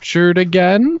captured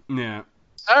again? Yeah.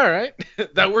 All right.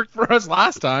 That worked for us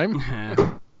last time.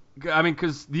 Yeah. I mean,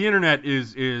 because the internet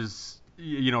is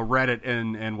Reddit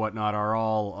and whatnot are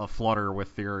all aflutter with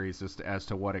theories as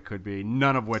to what it could be.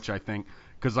 None of which I think,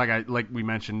 because like we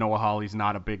mentioned, Noah Hawley's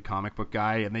not a big comic book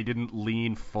guy, and they didn't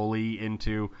lean fully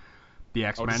into the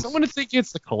X-Men. Does someone think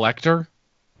it's the Collector?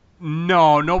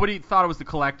 No, nobody thought it was the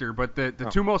Collector, but the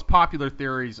two most popular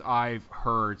theories I've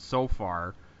heard so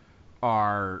far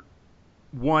are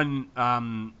one,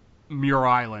 Muir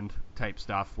Island type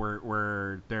stuff,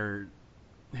 where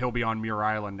he'll be on Muir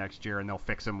Island next year, and they'll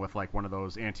fix him with like one of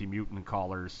those anti-mutant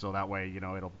collars, so that way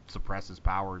it'll suppress his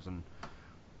powers and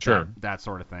that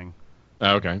sort of thing.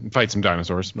 Okay, fight some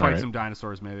dinosaurs. Some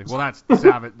dinosaurs maybe. Well, that's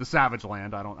the Savage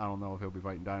Land. I don't know if he'll be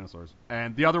fighting dinosaurs.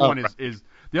 And the other one is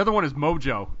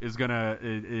Mojo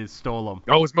is stole him.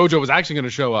 Oh, Mojo was actually going to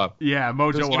show up. Yeah,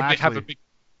 Mojo will actually have a big.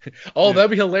 Oh,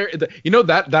 that'd be hilarious.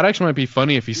 That actually might be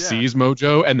funny if he sees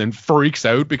Mojo and then freaks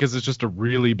out because it's just a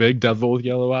really big devil with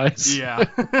yellow eyes. Yeah.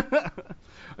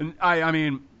 I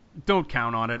mean, don't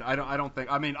count on it. I don't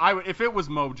think. I mean, if it was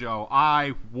Mojo,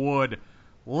 I would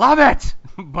love it.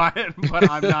 but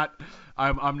I'm not.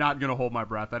 I'm not gonna hold my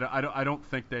breath. I don't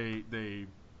think they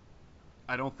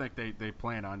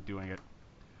plan on doing it.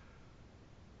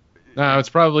 No, it's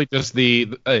probably just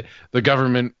the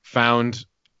government found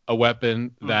a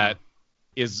weapon that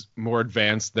is more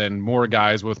advanced than more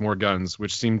guys with more guns,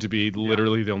 which seemed to be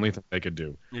literally the only thing they could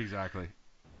do. Exactly.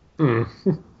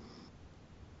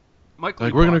 Like,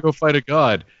 we're going to go fight a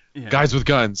god. Yeah. Guys with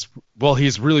guns. Well,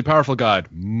 he's a really powerful god.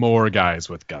 More guys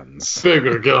with guns.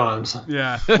 Bigger guns.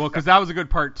 Yeah. Well, because that was a good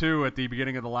part, too, at the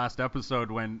beginning of the last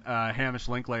episode when Hamish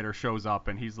Linklater shows up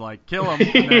and he's like, kill him.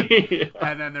 And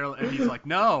he's like,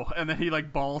 no. And then he,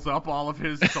 like, balls up all of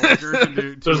his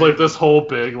soldiers. There's, like, this whole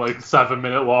big, like,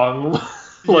 7-minute long...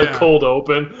 cold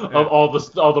open of all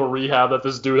the rehab that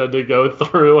this dude had to go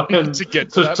through and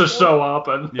to show up,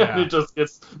 and he just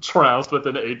gets trounced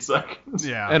within 8 seconds.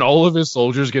 Yeah, and all of his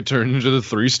soldiers get turned into the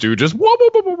Three Stooges.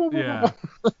 Yeah,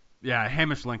 Yeah,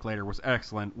 Hamish Linklater was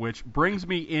excellent, which brings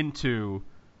me into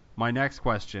my next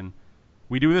question.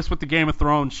 We do this with the Game of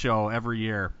Thrones show every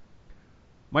year.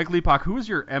 Mike Leapock, who is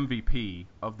your MVP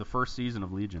of the first season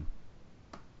of Legion?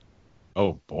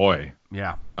 Oh boy.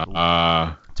 Yeah.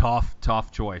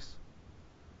 Tough choice.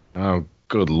 Oh,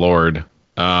 good lord.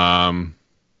 Oh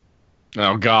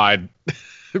God.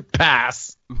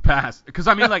 Pass. Because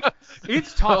I mean, like,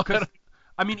 it's tough. Because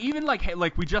I mean, even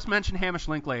like we just mentioned Hamish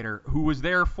Linklater, who was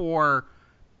there for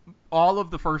all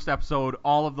of the first episode,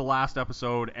 all of the last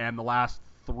episode, and the last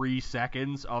 3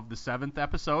 seconds of the 7th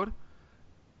episode,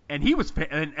 and he was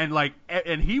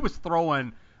and he was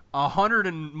throwing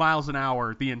 100 miles an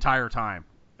hour the entire time,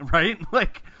 right?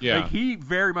 Like he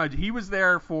very much he was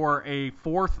there for a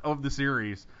fourth of the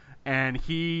series, and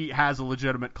he has a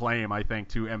legitimate claim, I think,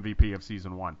 to MVP of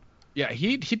season 1. Yeah,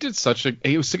 he did such a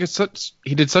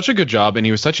good job, and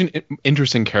he was such an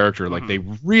interesting character. Like they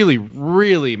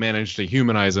really managed to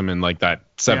humanize him in like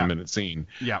that 7-minute scene.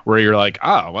 Yeah. Where you're like,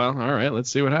 oh well, all right, let's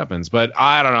see what happens. But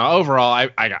I don't know. Overall, I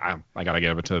gotta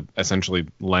give it to essentially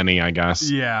Lenny, I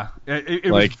guess. Yeah, it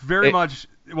was very much.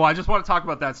 Well, I just want to talk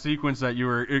about that sequence that you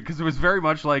were, because it was very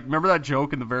much like, remember that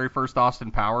joke in the very first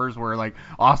Austin Powers where like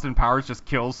Austin Powers just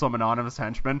kills some anonymous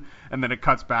henchman, and then it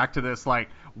cuts back to this like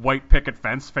white picket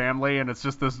fence family, and it's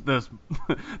just this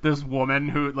woman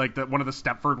who like one of the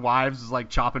Stepford wives is like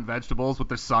chopping vegetables with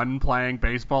their son playing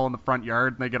baseball in the front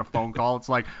yard, and they get a phone call. It's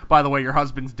like, by the way, your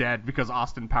husband's dead because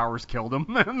Austin Powers killed him.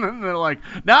 And then they're like,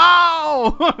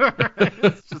 no.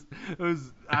 It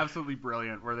was absolutely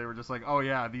brilliant, where they were just like, oh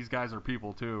yeah, these guys are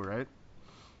people too, right?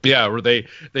 Yeah, where they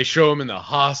show him in the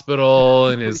hospital,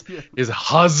 and his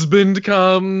husband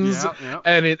comes,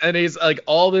 and he's like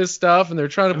all this stuff, and they're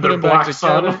trying to put him back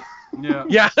together.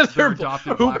 Yeah, they're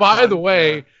who, by the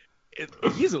way,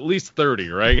 he's at least 30,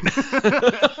 right?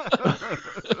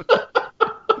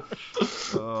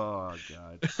 Oh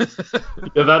god.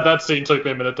 Yeah, that scene took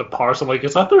me a minute to parse. I'm like,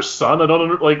 is that their son? I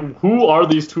don't like, who are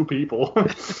these two people?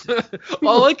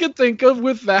 All I could think of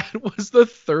with that was the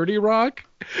 30 Rock,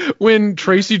 when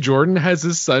Tracy Jordan has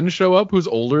his son show up who's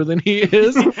older than he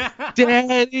is.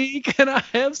 Daddy, can I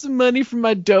have some money from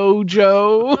my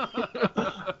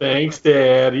dojo? Thanks,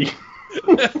 Daddy.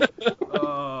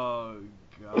 Oh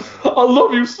god. I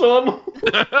love you, son.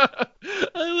 I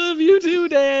love you too,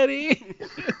 Daddy.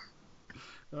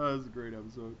 That was a great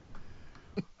episode.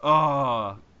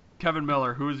 Oh, Kevin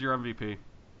Miller, who is your MVP?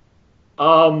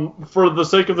 For the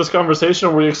sake of this conversation,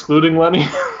 are we excluding Lenny?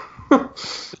 No.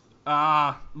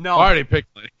 Already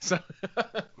picked Lenny. So.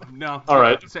 No. All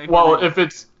right. Well, if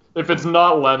it's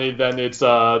not Lenny, then it's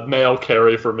male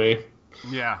Carey for me.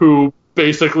 Yeah. Who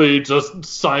basically just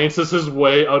sciences his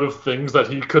way out of things that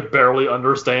he could barely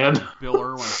understand. Bill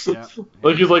Irwin, yeah.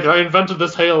 Like, he's like, I invented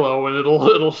this halo, and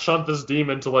it'll shunt this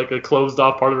demon to like a closed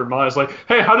off part of her mind. It's like,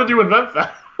 hey, how did you invent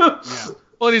that? Yeah.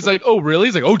 Well, and he's like, oh really?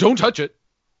 He's like, oh, don't touch it.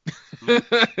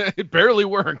 It barely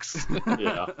works.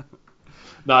 Yeah.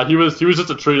 Nah, he was just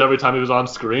a treat every time he was on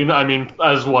screen. I mean,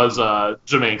 as was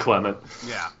Jermaine Clement.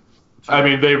 Yeah. Sure. I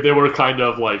mean, they were kind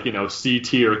of like,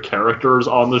 C-tier characters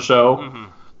on the show. Mm-hmm.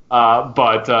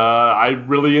 But I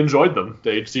really enjoyed them.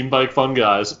 They seemed like fun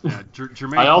guys. Yeah,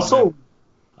 Jermaine. I also,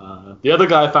 the other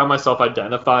guy I found myself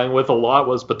identifying with a lot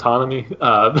was Batanomy,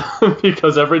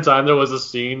 because every time there was a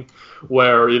scene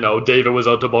where, David was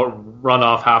out to run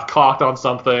off half-cocked on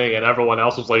something, and everyone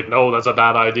else was like, no, that's a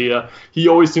bad idea, he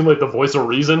always seemed like the voice of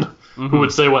reason, who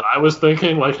would say what I was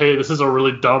thinking, like, hey, this is a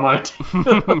really dumb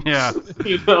idea. Yeah.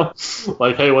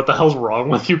 Like, hey, what the hell's wrong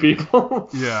with you people?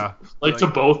 Yeah. Like, to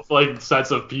both, like, sets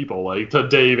of people, like, to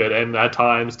David, and at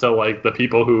times to, like, the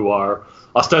people who are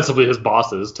ostensibly his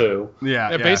bosses, too.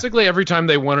 Yeah. Basically, every time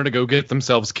they wanted to go get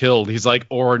themselves killed, he's like,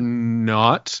 or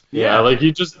not. Yeah, like,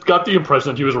 you just got the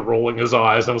impression that he was rolling his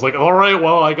eyes and was like, all right,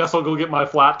 well, I guess I'll go get my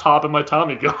flat top and my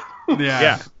Tommy gun.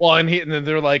 Yeah. Well, and then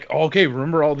they're like, oh, okay,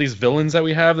 remember all these villains that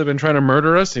we have that have been trying to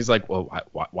murder us? He's like, well,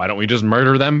 why don't we just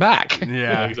murder them back?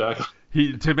 Yeah, exactly.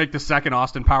 To make the second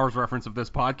Austin Powers reference of this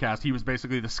podcast, he was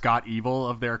basically the Scott Evil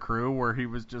of their crew, where he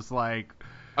was just like,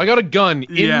 I got a gun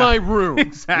in my room.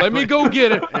 Exactly. Let me go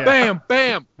get it. Yeah. Bam,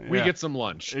 bam. We get some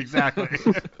lunch. Exactly.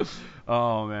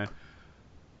 Oh man.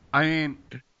 I mean,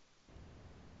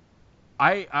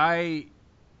 I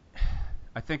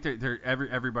think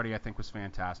everybody I think was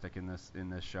fantastic in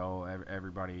this show.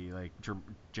 Everybody, like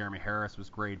Jeremy Harris was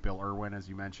great. Bill Irwin, as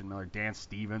you mentioned, Miller. Dan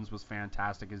Stevens was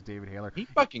fantastic as David Haler. He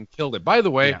fucking killed it. By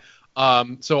the way,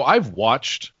 so I've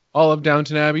watched all of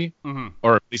Downton Abbey,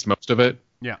 or at least most of it.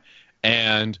 Yeah.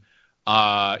 And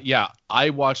Yeah, I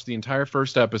watched the entire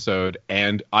first episode,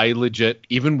 and I legit,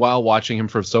 even while watching him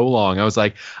for so long, I was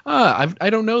like, I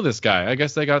don't know this guy. I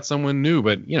guess they got someone new,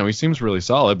 but he seems really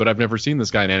solid, but I've never seen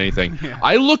this guy in anything. Yeah.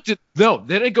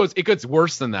 Then it gets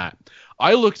worse than that.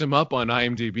 I looked him up on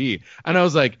IMDb, and I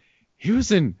was like, he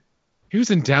was in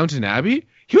Downton Abbey?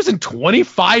 He was in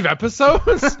 25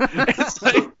 episodes? It's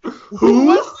like, who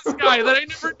was this guy that I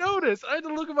never noticed? I had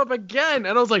to look him up again,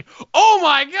 and I was like, oh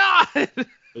my god!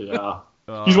 Yeah.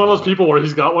 He's one of those people where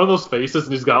he's got one of those faces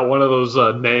and he's got one of those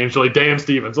names like Dan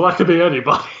Stevens. Well, that could be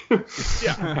anybody.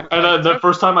 Yeah. And the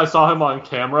first time I saw him on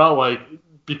camera, like,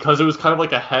 because it was kind of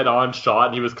like a head-on shot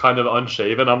and he was kind of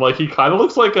unshaven, I'm like, he kind of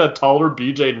looks like a taller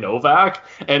BJ Novak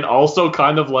and also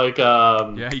kind of like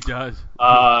yeah, he does.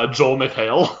 Joel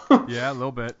McHale. Yeah, a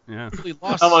little bit. Yeah. He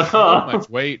lost so much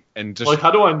weight and just like,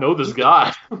 how do I know this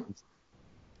guy?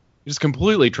 He just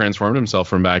completely transformed himself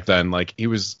from back then. Like, he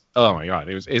was, oh my god,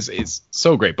 it's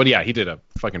so great. But yeah, he did a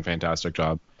fucking fantastic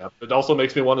job. Yep. It also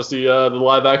makes me want to see the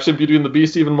live action Beauty and the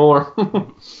Beast even more.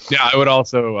 Yeah, I would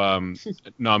also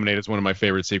nominate as one of my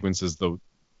favorite sequences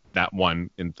that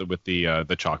one with the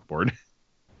chalkboard,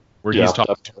 where he's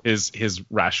talking to his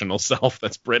rational self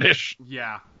that's British.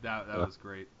 Yeah, that was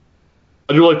great.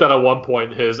 I do like that at one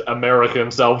point his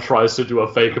American self tries to do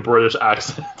a fake British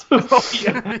accent.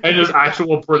 And his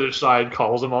actual British side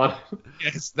calls him on.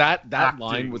 Yes, that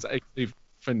line was actually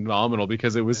phenomenal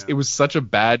because it was such a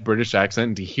bad British accent,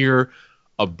 and to hear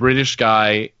a British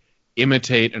guy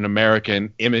imitate an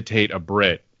American, imitate a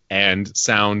Brit, and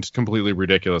sound completely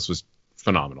ridiculous was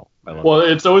phenomenal. I love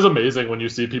it. It's always amazing when you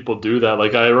see people do that.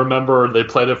 Like, I remember they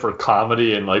played it for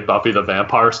comedy in like Buffy the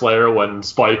Vampire Slayer when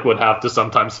Spike would have to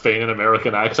sometimes feign an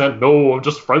American accent. No, I'm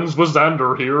just friends with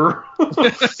Xander here.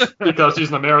 Because he's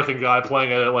an American guy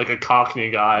playing like a Cockney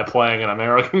guy playing an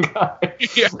American guy.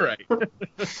 Yeah, right.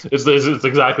 It's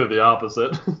exactly the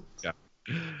opposite. Yeah.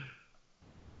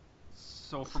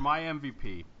 So for my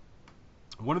MVP,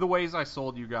 one of the ways I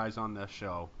sold you guys on this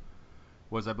show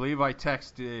was, I believe I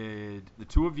texted the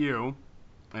two of you,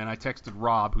 and I texted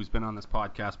Rob, who's been on this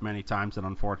podcast many times and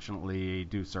unfortunately,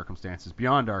 due to circumstances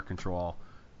beyond our control,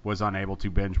 was unable to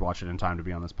binge watch it in time to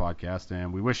be on this podcast.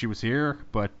 And we wish he was here,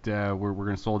 but we're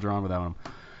going to soldier on without him.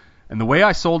 And the way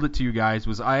I sold it to you guys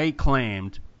was I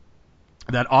claimed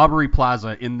that Aubrey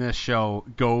Plaza in this show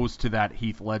goes to that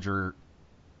Heath Ledger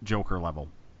Joker level.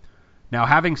 Now,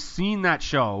 having seen that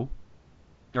show,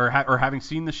 or having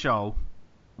seen the show,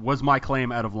 was my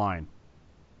claim out of line?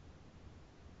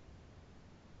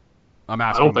 I'm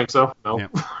asking. I don't think so. No. Yeah.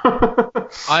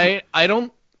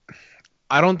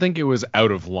 I don't think it was out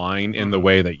of line in the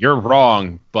way that you're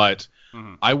wrong, but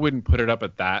I wouldn't put it up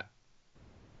at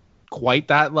quite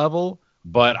that level.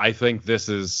 But I think this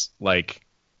is like,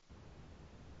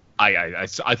 I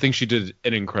think she did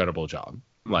an incredible job.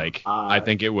 Like, I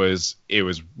think it was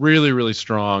really, really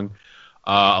strong.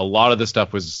 A lot of the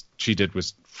stuff she did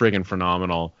was friggin'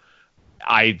 phenomenal.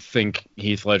 I think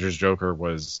Heath Ledger's Joker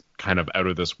was kind of out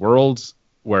of this world,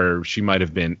 where she might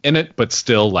have been in it, but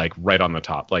still like right on the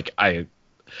top. Like, I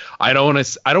don't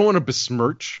want to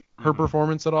besmirch her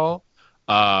performance at all,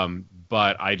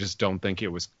 but I just don't think it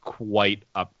was quite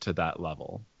up to that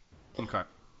level. Okay.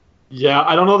 Yeah,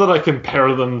 I don't know that I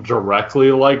compare them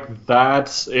directly like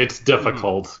that. It's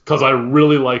difficult because I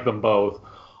really like them both.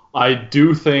 I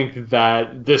do think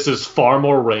that this is far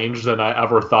more range than I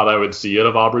ever thought I would see it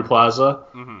of Aubrey Plaza,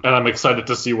 and I'm excited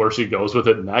to see where she goes with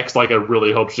it next. Like, I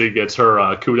really hope she gets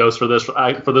her kudos for this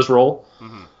role.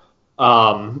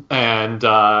 And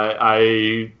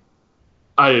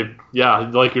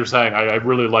like you're saying, I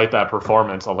really like that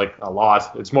performance. I like a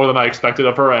lot. It's more than I expected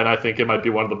of her, and I think it might be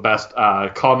one of the best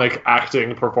comic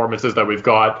acting performances that we've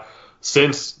got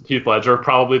since Heath Ledger,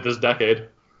 probably this decade,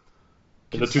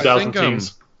 in the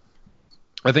 2010s.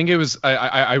 I think it was.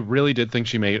 I really did think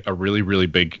she made a really, really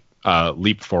big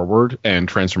leap forward and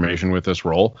transformation with this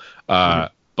role.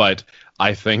 But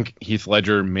I think Heath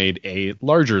Ledger made a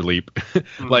larger leap.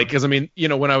 Like, because I mean,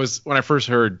 when I first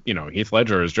heard, Heath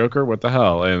Ledger as Joker, what the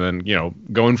hell? And then,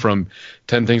 going from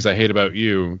 10 Things I Hate About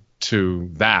You to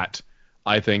that,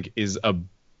 I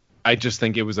just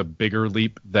think it was a bigger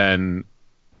leap than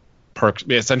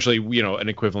essentially, an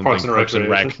equivalent thing,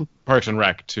 Parks and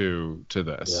Rec to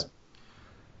this. Yeah.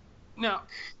 Now,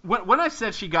 when I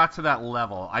said she got to that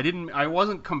level, I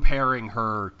wasn't comparing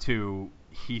her to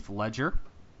Heath Ledger.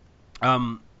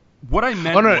 What I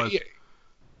meant was,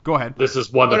 go ahead. This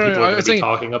is one that people are going to be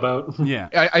talking about. Yeah,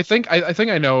 I think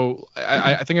I know.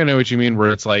 I think I know what you mean. Where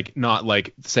it's like not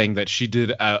like saying that she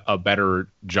did a better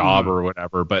job or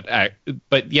whatever, but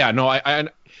yeah, no. I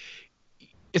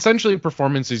essentially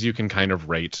performances you can kind of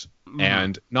rate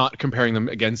and not comparing them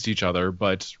against each other,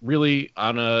 but really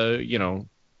on a, you know,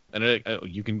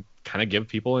 you can kind of give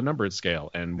people a numbered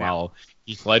scale. And while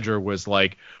Heath Ledger was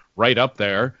like right up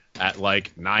there at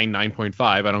like 9.5,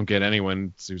 I don't get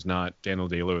anyone who's not Daniel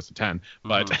Day-Lewis a 10,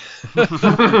 but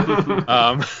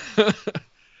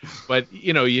but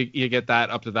you know, you get that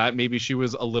up to that. Maybe she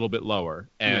was a little bit lower,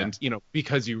 and you know,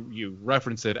 because you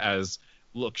reference it as,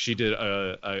 look, she did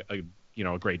a you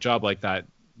know, a great job like that.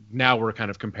 Now we're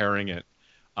kind of comparing it,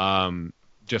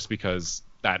 just because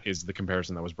that is the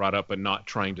comparison that was brought up, but not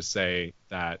trying to say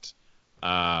that,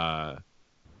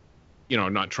 you know,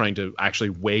 not trying to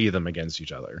actually weigh them against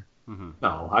each other.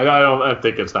 No, I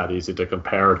think it's that easy to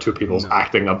compare two people's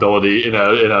acting ability in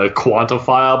a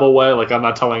quantifiable way. Like, I'm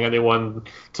not telling anyone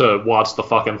to watch The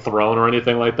fucking Throne or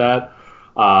anything like that.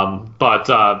 But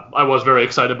I was very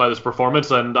excited by this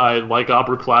performance, and I like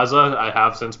Aubrey Plaza. I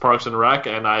have since Parks and Rec,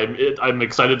 and I'm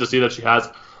excited to see that she has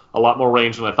a lot more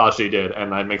range than I thought she did,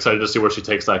 and I'm excited to see where she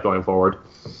takes that going forward.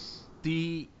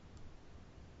 The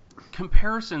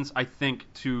comparisons, I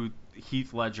think, to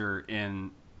Heath Ledger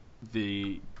in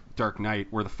The Dark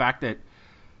Knight were the fact that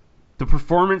the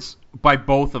performance by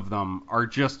both of them are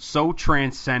just so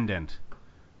transcendent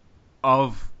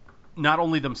of not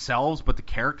only themselves, but the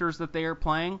characters that they are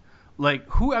playing. Like,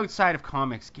 who outside of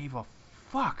comics gave a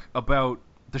fuck about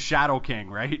the Shadow King,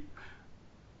 right?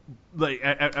 Like,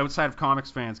 outside of comics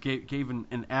fans gave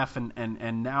an F,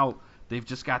 and now they've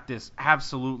just got this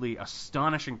absolutely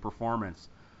astonishing performance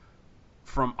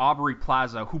from Aubrey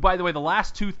Plaza, who, by the way, the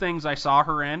last two things I saw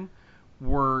her in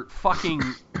were fucking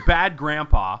Bad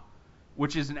Grandpa,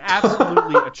 which is an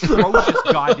absolutely atrocious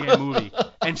goddamn movie.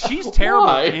 And she's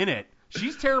terrible in it.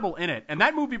 She's terrible in it. And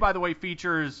that movie, by the way,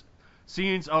 features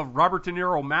scenes of Robert De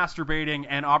Niro masturbating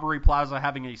and Aubrey Plaza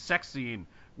having a sex scene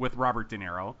with Robert De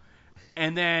Niro.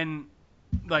 And then,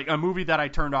 like, a movie that I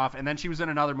turned off. And then she was in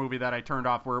another movie that I turned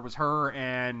off where it was her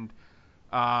and,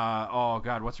 oh,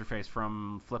 God, what's her face?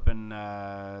 From flipping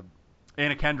Anna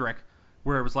Kendrick,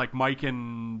 where it was like Mike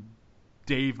and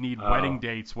Dave need wedding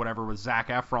dates, whatever, with Zac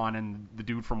Efron and the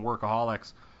dude from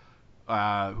Workaholics,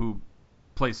 who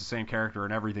plays the same character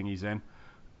in everything he's in.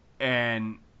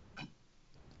 And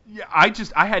yeah,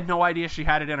 I had no idea she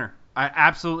had it in her. I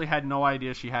absolutely had no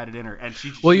idea she had it in her. And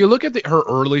well, you look at her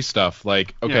early stuff,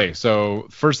 like, okay, so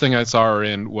first thing I saw her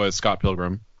in was Scott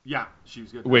Pilgrim. Yeah, she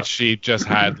was good. Which she just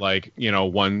had, like, you know,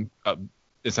 one,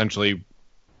 essentially,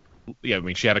 yeah, I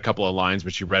mean, she had a couple of lines,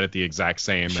 but she read it the exact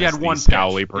same she as had the one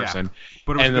scowly pitch. person. Yeah.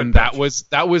 But and then that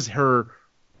was her,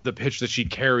 the pitch that she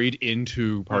carried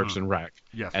into Parks and Rec.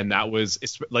 Yes. And that was,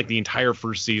 like, the entire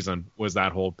first season was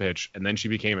that whole pitch, and then she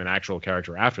became an actual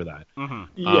character after that.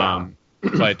 Yeah.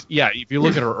 But, yeah, if you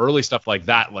look at her early stuff like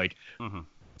that, like,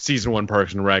 season 1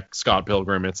 Parks and Rec, Scott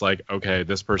Pilgrim, it's like, okay,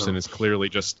 this person is clearly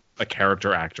just a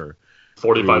character actor.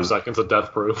 45 seconds of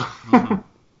death proof.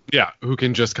 Yeah, who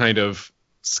can just kind of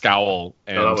scowl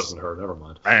and... No, that wasn't her, never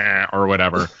mind. Or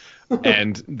whatever.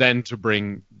 And then to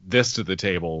bring this to the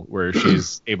table, where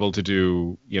she's able to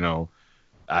do, you know,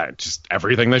 just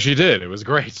everything that she did. It was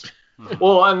great.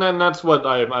 Well, and then that's what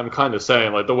I'm kind of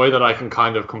saying. Like, the way that I can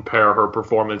kind of compare her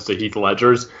performance to Heath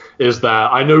Ledger's is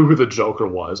that I know who the Joker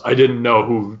was. I didn't know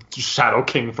who Shadow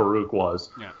King Farouk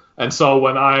was. Yeah. And so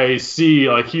when I see,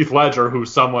 like, Heath Ledger,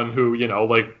 who's someone who, you know,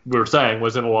 like we were saying,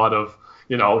 was in a lot of,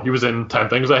 you know, he was in 10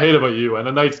 Things I Hate About You and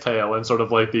A Knight's Tale and sort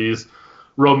of like these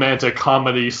romantic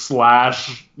comedy /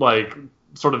 like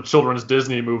sort of children's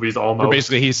Disney movies almost. Where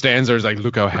basically he stands there, is like,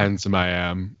 look how handsome I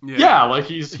am. Yeah, like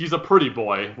he's a pretty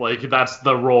boy. Like, that's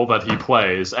the role that he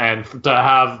plays. And to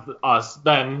have us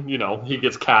then, you know, he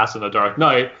gets cast in A Dark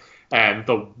Knight, and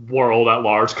the world at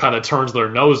large kind of turns their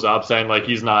nose up, saying, like,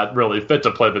 he's not really fit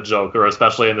to play the Joker,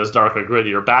 especially in this darker,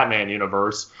 grittier Batman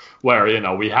universe, where, you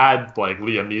know, we had, like,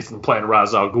 Liam Neeson playing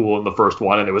Ra's al Ghul in the first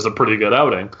one, and it was a pretty good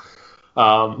outing.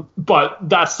 But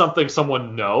that's something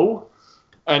someone know.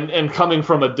 And coming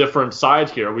from a different side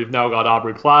here, we've now got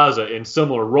Aubrey Plaza in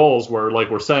similar roles where, like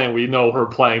we're saying, we know her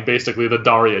playing basically the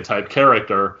Daria-type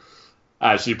character,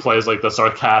 as she plays, like, the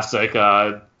sarcastic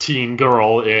teen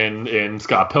girl in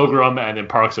Scott Pilgrim and in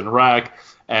Parks and Rec,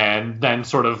 and then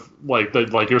sort of, like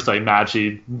you're saying, Matt,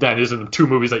 she then is in 2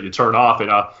 movies that you turn off in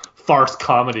a farce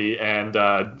comedy and,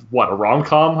 a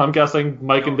rom-com, I'm guessing?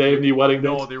 Mike and Dave Need Wedding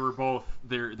Dates? No, they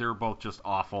were both just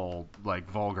awful, like,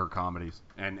 vulgar comedies.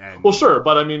 And well, sure,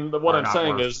 but I mean, what I'm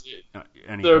saying is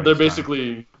they're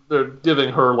basically they're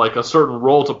giving her, like, a certain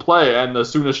role to play, and as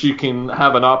soon as she can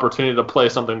have an opportunity to play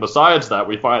something besides that,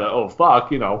 we find out, oh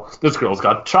fuck, you know, this girl's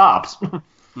got chops.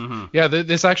 Yeah,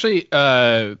 this actually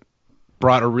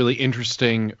brought a really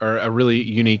interesting or a really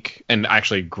unique and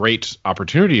actually great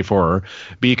opportunity for her,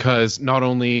 because not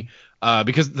only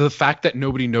because the fact that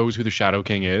nobody knows who the Shadow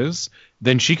King is,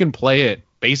 then she can play it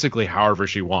basically however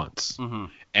she wants. Mm-hmm.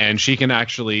 And she can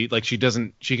actually, like, she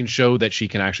can show that she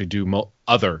can actually do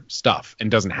other stuff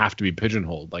and doesn't have to be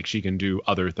pigeonholed. Like, she can do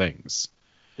other things.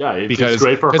 Yeah, it's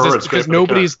great for her. Because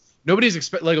nobody's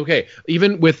expect, like, okay,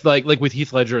 even with like with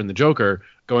Heath Ledger and the Joker,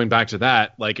 going back to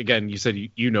that, like, again, you said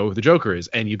you know who the Joker is,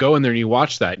 and you go in there and you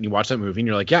watch that movie and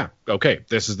you're like, yeah, okay,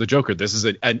 this is the Joker. This is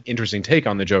an interesting take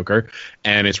on the Joker,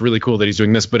 and it's really cool that he's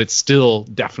doing this, but it's still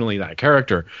definitely that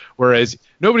character. Whereas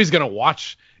nobody's gonna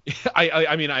watch.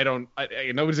 I mean,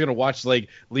 nobody's gonna watch like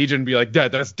Legion and be like,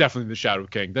 that's definitely the Shadow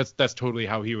King. That's totally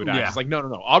how he would act. Yeah. It's like, no.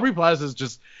 Aubrey Plaza is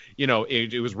just,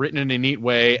 it was written in a neat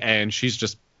way, and she's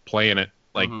just playing it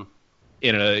like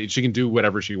she can do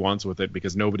whatever she wants with it,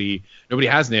 because nobody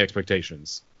has any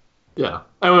expectations. Yeah,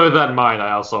 and with that in mind,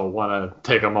 I also want to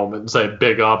take a moment and say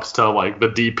big ups to like the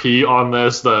DP on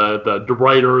this, the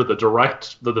writer, the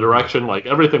direction, like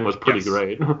everything was pretty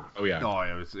great. Oh yeah. Oh,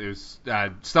 it was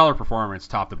stellar performance,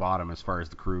 top to bottom, as far as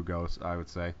the crew goes, I would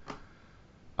say.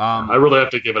 I really have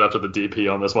to give it up to the DP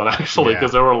on this one, actually,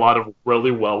 because there were a lot of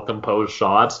really well composed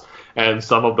shots, and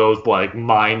some of those like in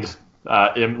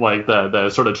like the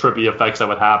sort of trippy effects that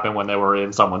would happen when they were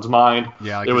in someone's mind.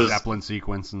 Yeah, like the Zeppelin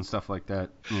sequence and stuff like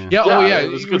that.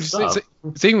 It was good stuff.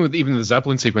 Same with even the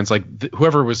Zeppelin sequence, like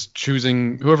whoever chose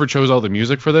all the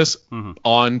music for this,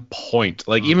 on point.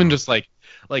 Like even just like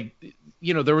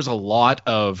there was a lot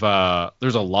of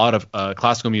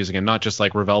classical music, and not just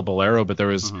like Ravel Bolero, but there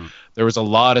was a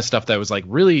lot of stuff that was like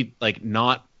really like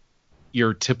not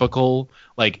your typical,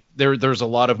 like there's a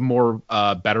lot of more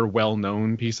better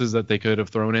well-known pieces that they could have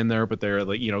thrown in there, but they're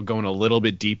like going a little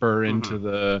bit deeper into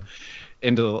the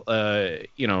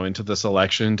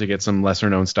selection to get some lesser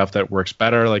known stuff that works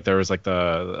better. Like there was like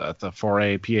the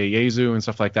Foray Pia Jesu and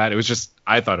stuff like that. It was just,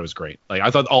 I thought it was great. Like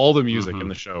I thought all the music in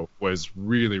the show was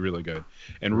really, really good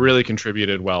and really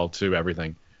contributed well to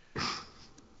everything.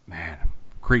 Man,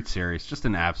 great series. Just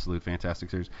an absolute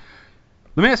fantastic series.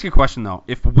 Let me ask you a question, though.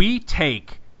 If we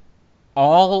take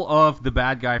all of the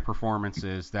bad guy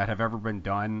performances that have ever been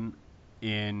done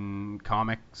in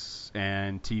comics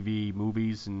and TV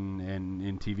movies and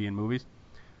in TV and movies,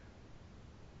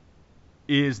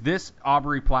 is this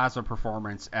Aubrey Plaza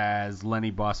performance as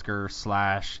Lenny Busker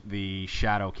 / the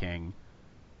Shadow King,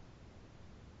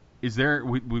 is there,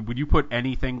 would you put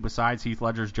anything besides Heath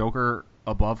Ledger's Joker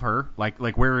above her?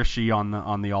 Like where is she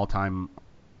on the all-time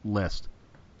list?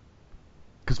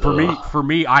 Because for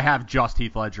me, I have just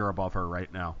Heath Ledger above her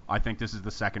right now. I think this is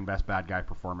the second best bad guy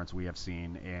performance we have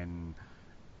seen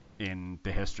in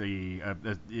the history of,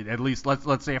 at least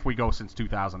let's say if we go since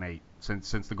 2008,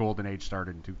 since the golden age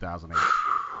started in 2008.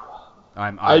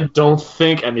 I don't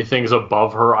think anything's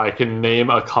above her. I can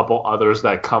name a couple others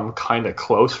that come kind of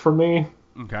close for me.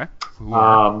 Okay.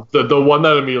 The one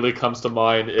that immediately comes to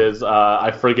mind is I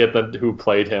forget who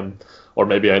played him. Or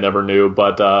maybe I never knew,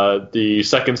 but the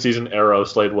second season Arrow,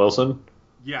 Slade Wilson.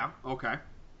 Yeah, okay.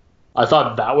 I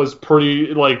thought that was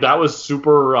pretty, like, that was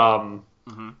super,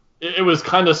 it was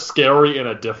kind of scary in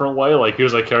a different way. Like,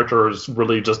 here's a character who's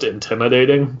really just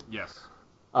intimidating. Yes.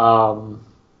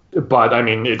 But, I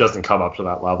mean, it doesn't come up to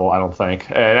that level, I don't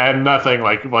think. And nothing,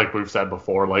 like we've said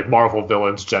before, like, Marvel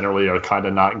villains generally are kind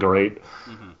of not great.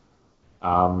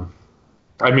 I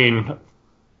mean,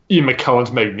 Ian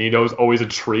McKellen's Magneto is always a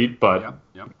treat, but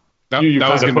you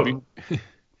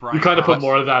kind of put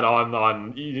more of that on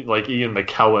like Ian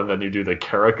McKellen than you do the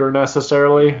character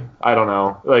necessarily. I don't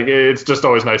know. Like it's just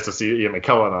always nice to see Ian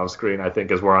McKellen on screen, I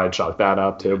think, is where I'd chalk that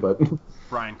up to. But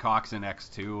Brian Cox in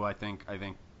X2, I think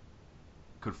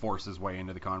could force his way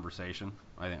into the conversation.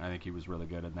 I think he was really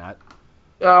good in that.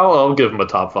 Yeah, I'll give him a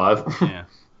top 5. Yeah.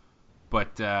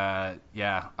 But,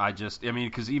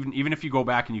 because even if you go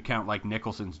back and you count, like,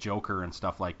 Nicholson's Joker and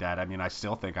stuff like that, I mean, I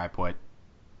still think I put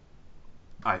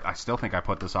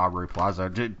this Aubrey Plaza.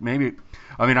 Maybe,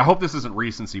 I mean, I hope this isn't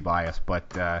recency bias,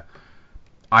 but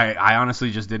I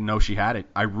honestly just didn't know she had it.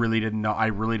 I really didn't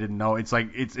know. It's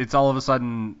like, it's all of a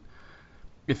sudden,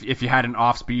 if you had an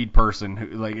off-speed person,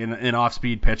 who, like, an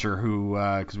off-speed pitcher who,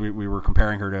 because we were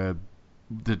comparing her to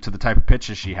the type of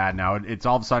pitches she had now. It's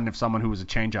all of a sudden if someone who was a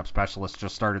changeup specialist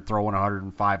just started throwing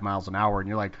 105 miles an hour, and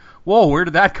you're like, whoa, where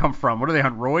did that come from? What are they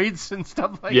on roids and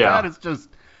stuff like that? It's just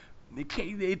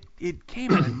it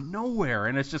came out of nowhere,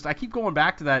 and it's just I keep going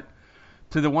back to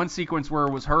the one sequence where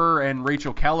it was her and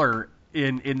Rachel Keller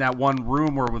in that one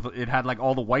room where it had like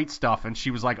all the white stuff, and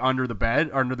she was like under the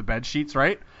bed sheets,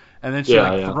 right? And then she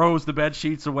throws the bed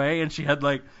sheets away, and she had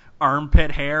like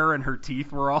armpit hair and her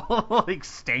teeth were all like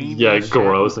stained. Yeah, and shit.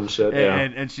 gross and shit. Yeah.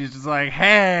 And she's just like,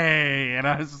 hey, and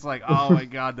I was just like, oh my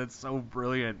god, that's so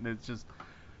brilliant. And it's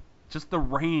just the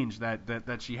range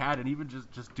that she had, and even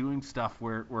just doing stuff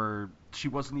where she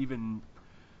wasn't even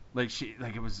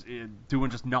it was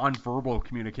doing just nonverbal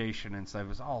communication and stuff. It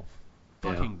was all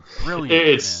fucking brilliant.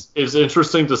 It's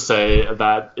interesting to say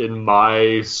that in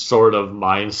my sort of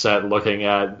mindset, looking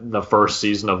at the first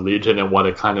season of Legion and what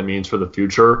it kind of means for the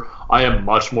future, I am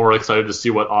much more excited to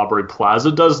see what Aubrey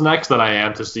Plaza does next than I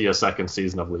am to see a second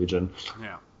season of Legion.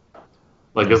 Yeah.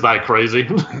 Like, is that crazy?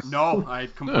 No, I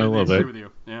completely agree with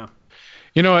you. Yeah.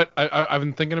 You know what? I've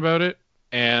been thinking about it,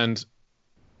 and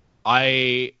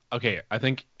I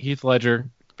think Heath Ledger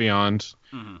beyond.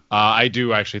 Mm-hmm. I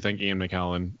do actually think Ian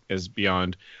McKellen is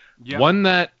beyond. Yep. One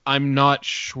that I'm not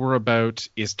sure about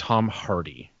is Tom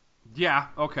Hardy. Yeah.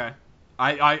 Okay.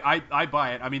 I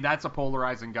buy it. I mean, that's a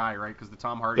polarizing guy, right? Because the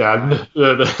Tom Hardy. Yeah,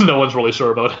 no one's really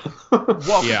sure about it.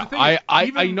 Well, yeah,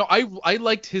 I know. I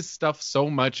liked his stuff so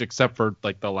much, except for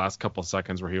like the last couple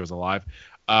seconds where he was alive.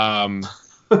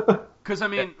 Because I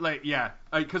mean,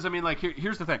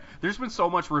 here's the thing. There's been so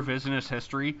much revisionist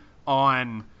history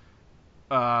on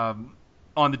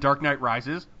The Dark Knight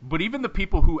Rises, but even the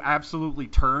people who absolutely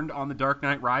turned on The Dark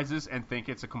Knight Rises and think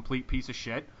it's a complete piece of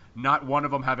shit, not one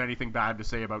of them have anything bad to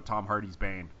say about Tom Hardy's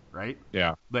Bane, right?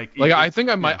 Yeah. I think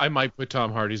I might put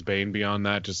Tom Hardy's Bane beyond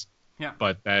that.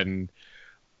 But then,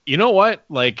 you know what?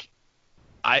 Like,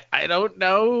 I don't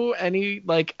know any,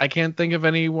 like, I can't think of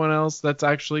anyone else that's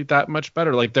actually that much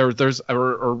better. Like, there's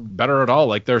or better at all.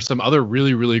 Like, there's some other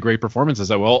really, really great performances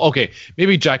that, well, okay,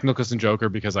 maybe Jack Nicholson Joker,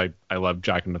 because I love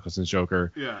Jack Nicholson's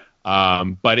Joker. Yeah.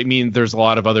 But I mean, there's a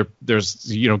lot of other,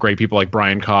 great people like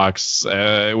Brian Cox,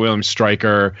 William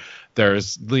Stryker.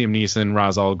 There's Liam Neeson,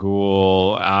 Ra's al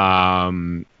Ghul.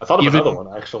 I thought of another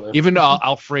one, actually. Even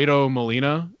Alfredo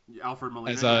Molina. Alfred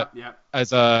Molina,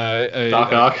 as a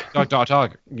Doc Ock. Doc,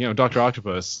 Dr.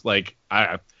 Octopus. Like,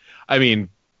 I mean,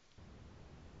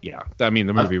 yeah. I mean,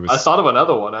 the movie was. I thought of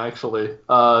another one, actually.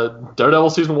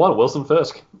 Daredevil season 1, Wilson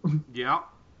Fisk. Yeah.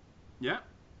 Yeah.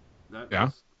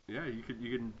 Yeah, you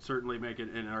can certainly make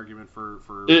an argument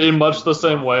for in much the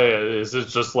same way. It's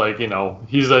just like,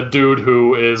 he's a dude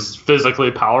who is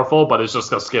physically powerful, but is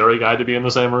just a scary guy to be in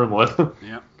the same room with.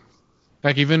 Yeah.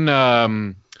 Like, even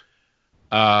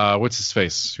what's his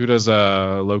face? Who does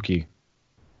Loki?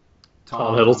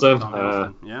 Tom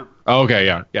Hiddleston. Yeah. Oh, okay,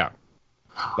 yeah.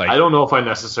 Like, I don't know if I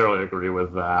necessarily agree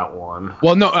with that one.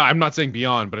 Well, no, I'm not saying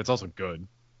beyond, but it's also good.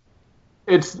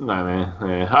 I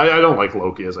don't like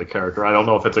Loki as a character. I don't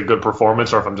know if it's a good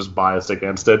performance or if I'm just biased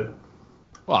against it.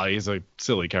 Well, he's a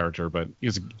silly character, but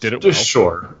did it well.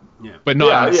 Sure. Yeah. But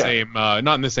not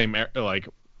in the same like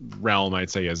realm,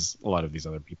 I'd say, as a lot of these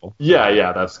other people.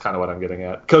 Yeah, that's kind of what I'm getting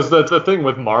at. Because the thing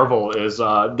with Marvel is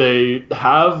they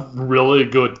have really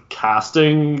good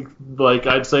casting, like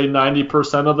I'd say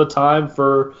 90% of the time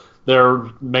for their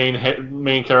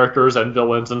main characters and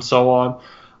villains and so on.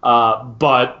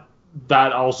 But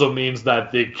that also means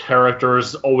that the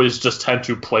characters always just tend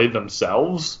to play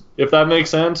themselves, if that makes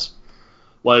sense.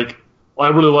 Like, I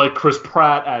really like Chris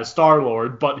Pratt as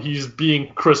Star-Lord, but he's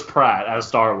being Chris Pratt as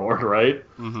Star-Lord, right?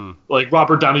 Mm-hmm. Like,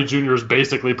 Robert Downey Jr. is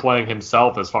basically playing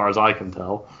himself, as far as I can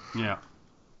tell. Yeah.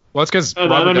 Well, it's because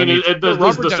Robert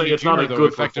Downey Jr.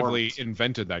 effectively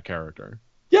invented that character.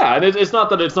 Yeah, and it's not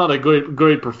that it's not a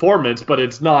great performance, but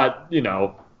it's not,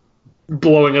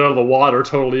 blowing it out of the water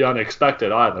totally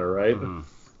unexpected either, right? Mm-hmm.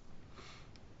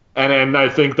 And I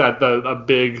think that a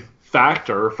big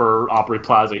factor for Aubrey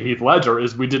Plaza Heath Ledger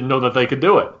is we didn't know that they could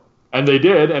do it. And they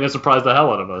did, and it surprised the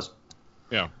hell out of us.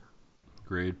 Yeah.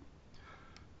 Agreed.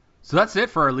 So that's it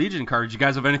for our Legion cards. You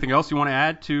guys have anything else you want to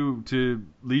add to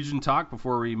Legion talk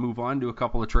before we move on to a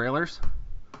couple of trailers?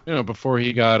 Before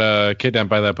he got kidnapped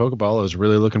by that Pokeball, I was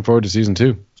really looking forward to season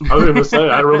 2. I was going to say,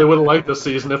 I really would have liked this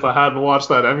season if I hadn't watched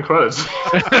that end credits.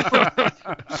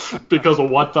 Because of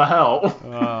what the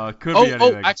hell? Could be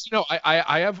anything. Actually, no.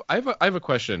 I have a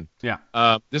question. Yeah.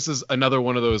 This is another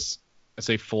one of those, I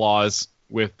say, flaws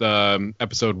with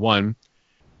episode 1.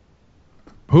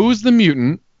 Who's the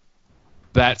mutant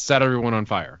that set everyone on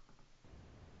fire?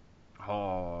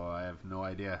 Oh, I have no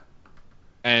idea.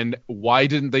 And why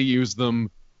didn't they use them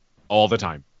all the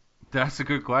time? That's a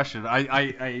good question.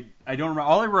 I don't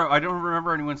remember. I don't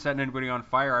remember anyone setting anybody on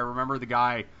fire. I remember the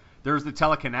guy. There was the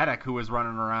telekinetic who was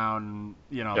running around,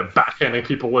 backhanding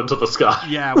people into the sky.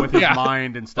 Yeah, with his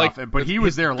mind and stuff. But he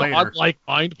was there later. Like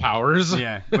mind powers.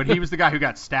 Yeah, but he was the guy who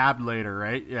got stabbed later,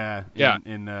 right? Yeah.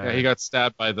 He got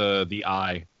stabbed by the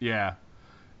eye. Yeah.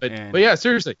 But yeah,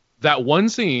 seriously, that one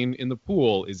scene in the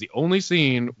pool is the only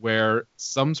scene where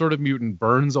some sort of mutant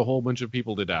burns a whole bunch of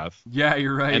people to death. Yeah,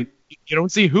 you're right. And you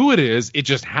don't see who it is. It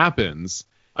just happens.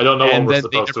 I don't know and what we're then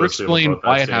supposed they to never assume explain about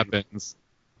why that it scene. happens.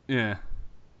 Yeah.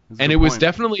 And it was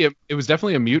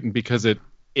definitely a mutant because it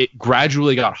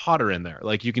gradually got hotter in there.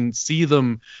 Like you can see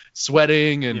them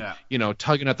sweating and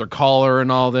tugging at their collar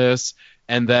and all this,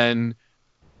 and then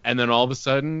all of a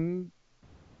sudden,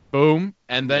 boom,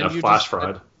 and then flash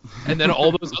fried. And then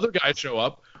all those other guys show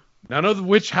up, none of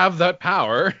which have that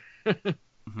power.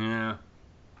 Yeah.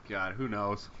 God, who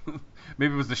knows?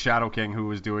 Maybe it was the Shadow King who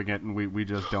was doing it, and we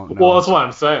just don't know. Well, that's what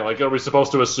I'm saying. Like, are we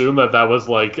supposed to assume that was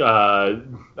like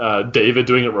David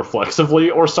doing it reflexively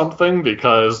or something?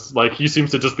 Because like he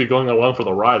seems to just be going along for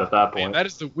the ride at that point. Man, that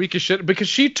is the weakest shit. Because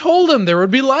she told him there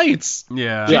would be lights.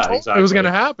 Yeah, exactly. It was going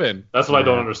to happen. That's what I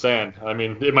don't understand. I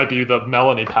mean, it might be the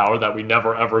Melanie power that we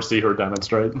never ever see her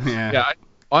demonstrate. Yeah.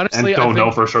 Honestly, and don't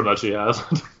know for sure that she has.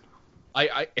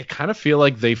 I kind of feel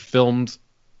like they filmed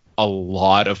a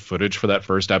lot of footage for that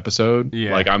first episode.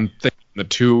 Yeah. Like I'm thinking the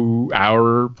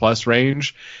 2-hour plus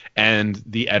range, and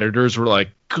the editors were like,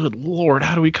 "Good Lord,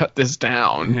 how do we cut this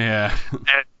down?" Yeah.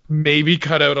 And maybe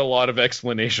cut out a lot of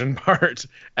explanation part,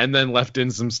 and then left in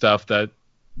some stuff that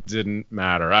didn't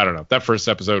matter. I don't know. That first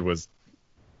episode was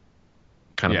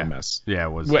kind of a mess. Yeah,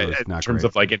 it was in not terms great.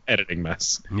 of like an editing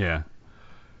mess. Yeah.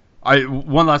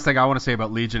 One last thing I want to say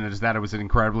about Legion is that it was an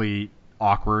incredibly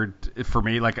awkward for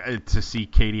me, like to see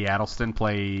Katie Addleston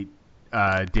play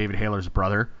David Hayler's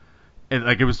brother.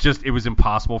 It was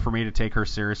impossible for me to take her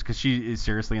serious because she is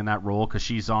seriously in that role because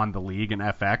she's on The League and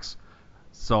FX.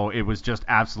 So it was just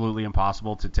absolutely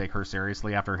impossible to take her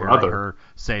seriously after hearing her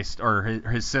say, or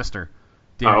his sister,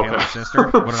 David Hayler's sister.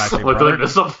 What did I say? Like, did I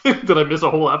miss something? Did I miss a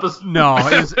whole episode? No,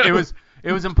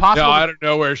 it was impossible. No, out of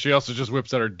nowhere, she also just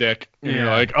whips out her dick. And you're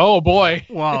like, oh boy.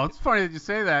 Well, it's funny that you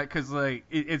say that because like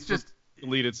it's just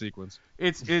deleted sequence.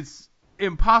 It's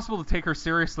impossible to take her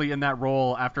seriously in that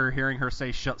role after hearing her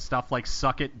say stuff like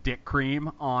 "suck it, dick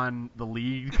cream" on The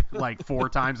League like 4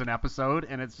 times an episode,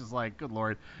 and it's just like, good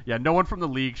Lord, yeah, no one from The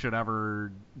League should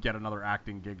ever get another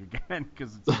acting gig again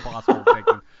because it's impossible to take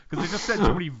them because they just said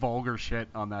too many vulgar shit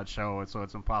on that show, so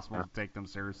it's impossible to take them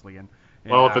seriously. And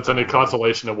well, if it's any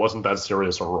consolation, it wasn't that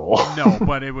serious a role. No,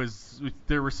 but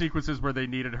there were sequences where they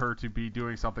needed her to be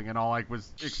doing something, and all I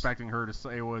was expecting her to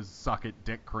say was "suck it,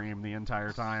 dick cream" the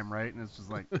entire time, right? And it's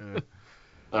just like,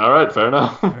 all right, fair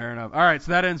enough. Fair enough. All right,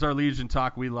 so that ends our Legion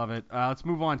talk. We love it. Let's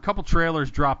move on. Couple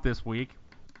trailers dropped this week.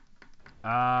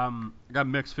 I got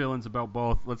mixed feelings about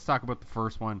both. Let's talk about the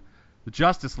first one. The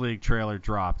Justice League trailer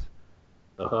dropped.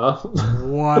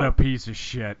 What a piece of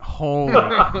shit. Holy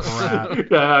crap.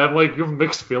 Yeah, I have like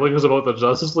mixed feelings about the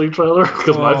Justice League trailer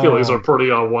because my feelings are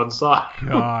pretty on one side.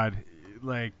 God,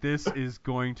 like this is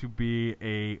going to be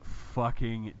a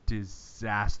fucking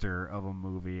disaster of a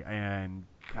movie, and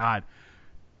God,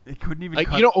 it couldn't even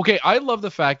cut... okay, I love the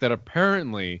fact that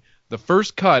apparently the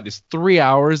first cut is 3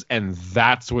 hours, and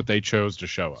that's what they chose to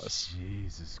show us.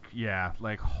 Jesus, yeah,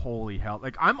 like holy hell.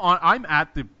 Like I'm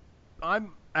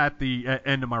at the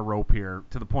end of my rope here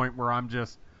to the point where I'm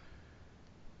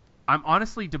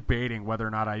honestly debating whether or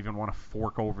not I even want to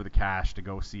fork over the cash to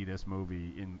go see this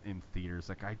movie in theaters.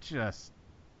 Like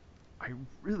I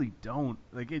really don't.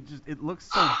 Like it looks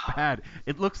so bad.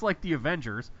 It looks like the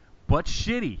Avengers, but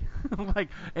shitty, like,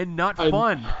 and not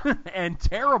fun and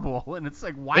terrible. And it's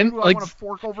like, why do I want to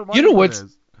fork over money for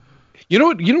this? You know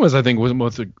what I think was the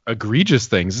most egregious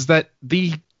things is that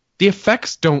the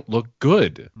effects don't look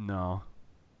good. No.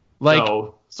 Like,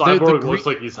 no, Cyborg looks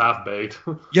like he's half-baked.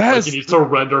 Yes. Like he needs to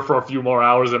render for a few more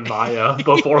hours in Maya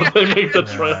before they make the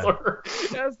trailer.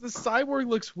 Yes, the Cyborg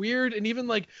looks weird, and even,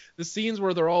 like, the scenes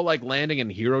where they're all, like, landing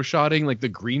and hero-shotting, like, the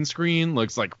green screen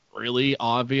looks, like, really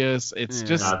obvious. It's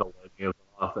just... the lighting is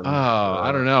off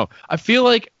I don't know. I feel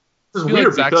like... It's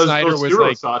weird like because those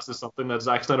hero shots is something that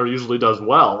Zack Snyder usually does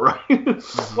well, right?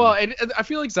 Well, and I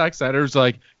feel like Zack Snyder's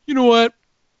like, you know what?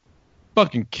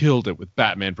 Fucking killed it with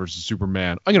Batman versus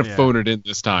Superman. I'm gonna phone it in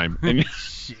this time. And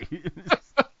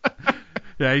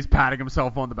yeah, he's patting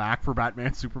himself on the back for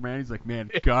Batman Superman. He's like,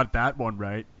 man, got that one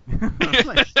right.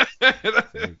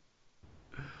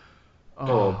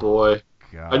 Oh boy.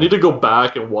 God. I need to go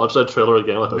back and watch that trailer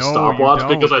again with a stopwatch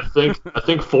because I think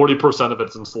 40% of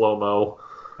it's in slow mo.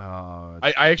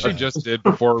 I actually just did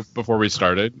before we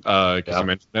started because you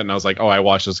mentioned it, and I was like, oh, I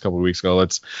watched this a couple of weeks ago.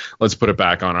 Let's put it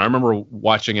back on. I remember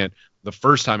watching it the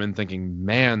first time and thinking,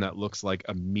 man, that looks like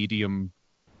a medium,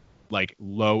 like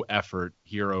low effort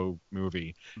hero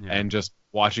movie. Yeah. And just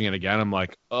watching it again, I'm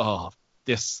like, oh,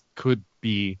 this could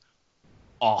be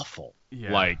awful.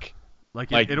 Yeah. Like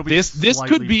it'll be this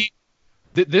could be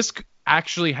This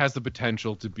actually has the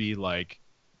potential to be like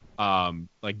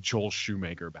Joel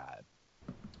Shoemaker bad.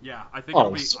 Yeah, I think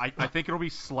it'll be. I think it'll be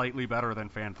slightly better than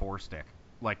Fan 4 Stick.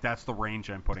 Like that's the range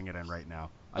I'm putting it in right now.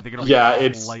 I think it'll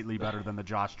be slightly better than the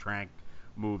Josh Trank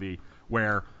movie,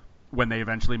 where when they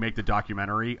eventually make the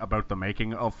documentary about the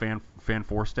making of Fan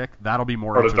 4 Stick, that'll be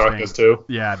more interesting. Darkness too.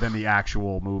 Yeah, than the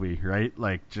actual movie, right?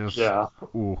 Like just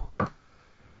ooh.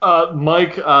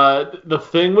 Mike, the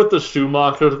thing with the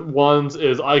Schumacher ones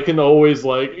is I can always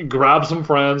like grab some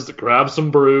friends, grab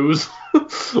some brews,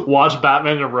 watch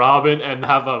Batman and Robin, and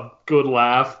have a good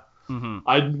laugh. Mm-hmm.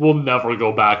 I will never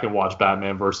go back and watch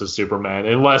Batman versus Superman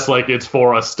unless like it's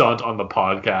for a stunt on the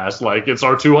podcast. Like it's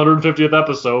our 250th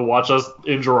episode. Watch us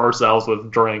injure ourselves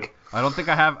with drink. I don't think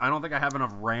I have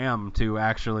enough RAM to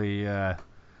actually last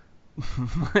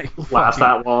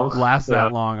that long.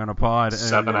 That long on a pod.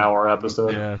 7-hour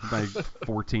episode. Yeah, like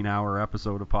 14-hour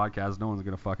episode of podcast. No one's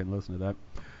gonna fucking listen to that.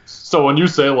 So when you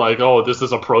say like, oh, this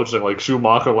is approaching like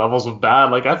Schumacher levels of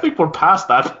bad, like I think we're past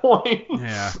that point.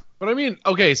 Yeah. But I mean,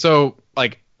 okay, so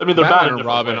like, I mean, they're Batman and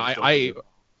Robin. Batman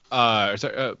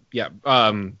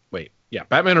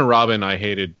and Robin. I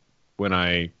hated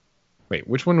when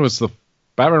which one was the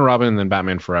Batman and Robin and then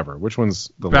Batman Forever? Which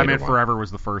one's the Batman later Forever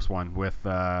was the first one with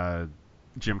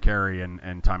Jim Carrey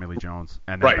and Tommy Lee Jones,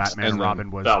 and then right. Batman and Robin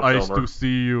was Nice to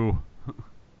see you.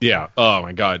 Yeah. Oh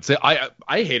my God. So I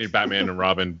hated Batman and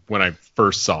Robin when I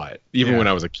first saw it. Even when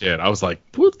I was a kid, I was like,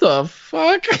 what the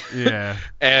fuck? Yeah.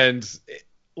 And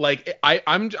like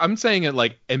I'm saying it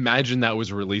like imagine that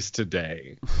was released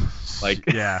today.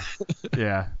 Like yeah.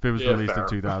 If it was released in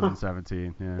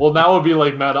 2017. Yeah. Well, that would be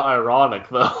like meta ironic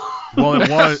though. Well, it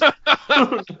was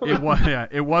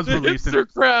released. Hipster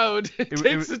crowd. It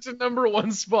takes it to number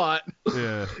one spot.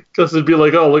 Yeah. Because it'd be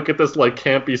like, oh, look at this like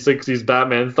campy 60s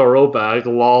Batman throwback,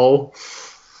 lol.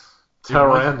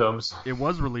 Randoms. It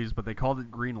was released, but they called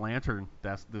it Green Lantern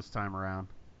this time around.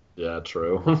 Yeah,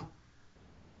 true.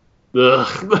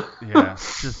 Ugh. Yeah,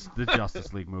 just the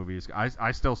Justice League movies.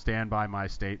 I still stand by my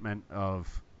statement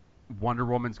of Wonder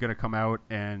Woman's going to come out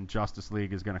and Justice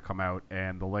League is going to come out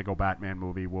and the Lego Batman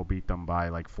movie will beat them by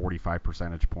like 45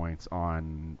 percentage points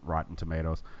on Rotten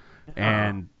Tomatoes.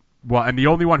 And the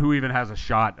only one who even has a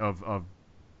shot of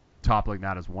toppling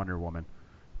that is Wonder Woman,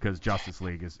 because Justice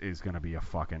League is going to be a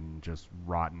fucking just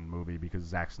rotten movie because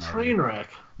Zack Snyder. Trainwreck.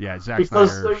 Yeah, Zack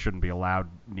Snyder shouldn't be allowed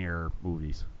near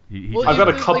movies. I've got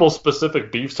a couple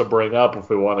specific beefs to bring up if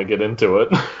we want to get into it.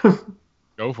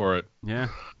 Go for it. Yeah.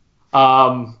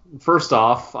 First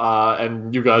off,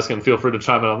 and you guys can feel free to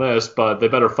chime in on this, but they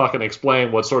better fucking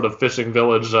explain what sort of fishing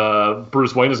village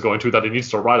Bruce Wayne is going to that he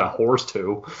needs to ride a horse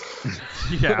to.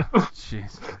 Yeah.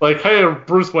 Jeez. Like, hey,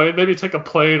 Bruce Wayne, maybe take a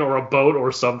plane or a boat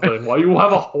or something. Why you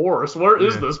have a horse? Where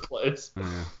is this place?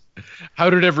 Yeah. How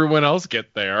did everyone else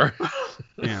get there?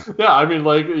 Yeah. Yeah, I mean,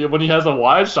 like, when he has a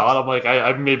wide shot, I'm like,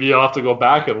 I maybe I'll have to go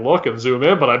back and look and zoom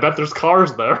in, but I bet there's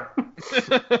cars there.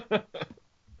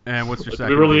 And what's your second?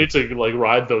 We really need to, like,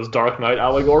 ride those Dark Knight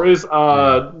allegories. There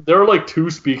are, like, 2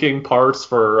 speaking parts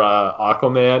for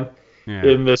Aquaman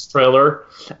in this trailer,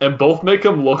 and both make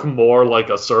him look more like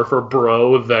a surfer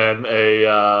bro than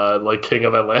a, like, King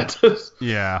of Atlantis.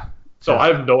 Yeah. So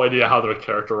I have no idea how they're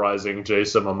characterizing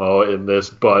Jason Momoa in this,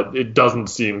 but it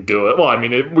doesn't seem good. Well, I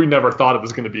mean, we never thought it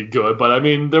was going to be good, but I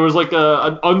mean, there was like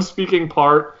an unspeaking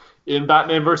part in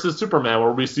Batman versus Superman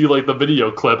where we see like the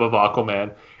video clip of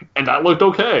Aquaman, and that looked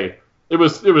okay. It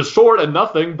was short and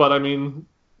nothing, but I mean,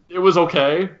 it was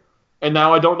okay. And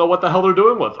now I don't know what the hell they're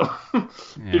doing with him.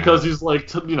 Because he's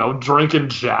like, drinking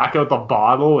Jack out the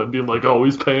bottle and being like, oh,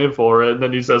 he's paying for it. And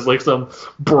then he says like some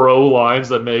bro lines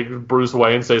that make Bruce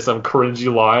Wayne say some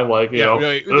cringy line like, it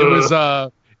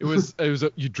was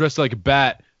you dress like a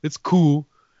bat. It's cool.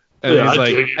 And he's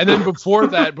like, and then before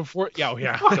that, before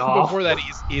that,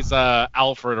 he's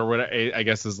Alfred or whatever, I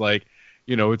guess is like,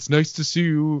 it's nice to see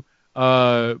you.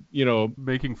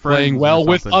 Making friends, playing well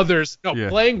with others.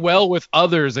 Playing well with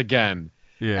others again.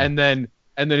 Yeah. And then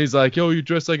he's like, yo, you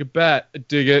dress like a bat. I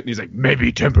dig it. And he's like,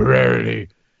 maybe temporarily.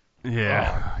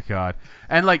 Yeah. Oh, God.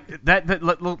 And like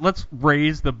let's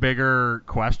raise the bigger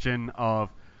question of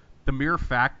the mere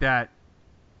fact that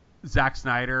Zack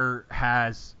Snyder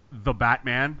has the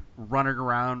Batman running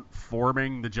around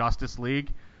forming the Justice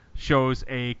League shows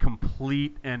a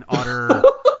complete and utter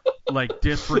like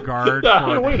disregard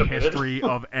for the history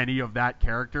of any of that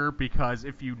character, because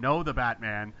if you know the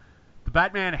Batman The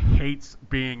Batman hates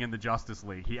being in the Justice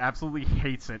League. He absolutely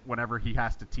hates it whenever he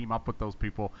has to team up with those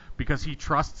people because he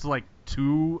trusts like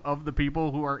 2 of the people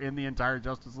who are in the entire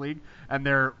Justice League, and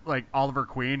they're like Oliver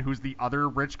Queen, who's the other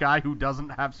rich guy who doesn't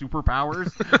have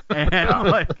superpowers, and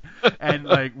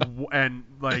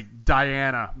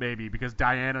Diana maybe, because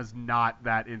Diana's not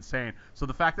that insane. So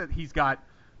the fact that he's got,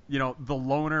 the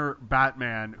loner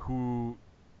Batman who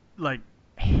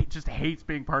just hates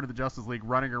being part of the Justice League,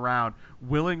 running around,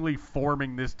 willingly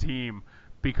forming this team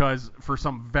because for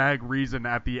some vague reason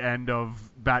at the end of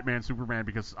Batman Superman,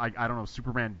 because I don't know,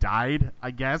 Superman died, I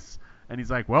guess, and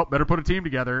he's like, well, better put a team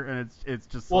together, and it's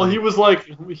just. Well, he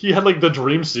had the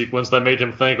dream sequence that made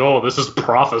him think, oh, this is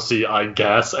prophecy, I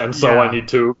guess, and so I need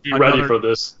to be ready for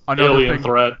this alien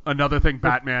threat. Another thing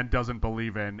Batman doesn't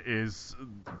believe in is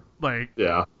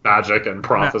magic and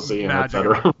prophecy and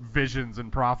etc. Visions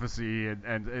and prophecy, and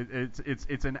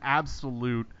it's an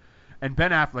absolute. And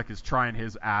Ben Affleck is trying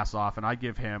his ass off, and I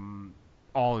give him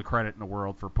all the credit in the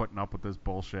world for putting up with this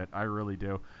bullshit. I really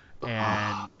do.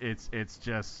 And it's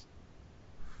just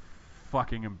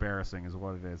fucking embarrassing is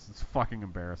what it is. It's fucking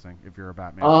embarrassing if you're a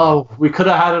Batman fan. We could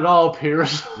have had it all,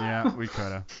 Pierce. Yeah, we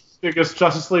could have. Biggest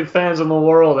Justice League fans in the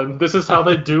world, and this is how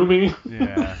they do me.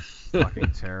 Yeah,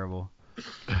 fucking terrible.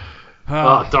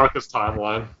 Darkest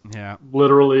timeline. Yeah.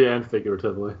 Literally and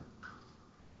figuratively.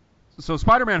 So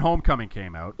Spider-Man Homecoming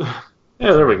came out.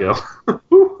 Yeah, there we go.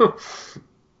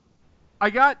 I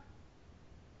got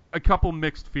a couple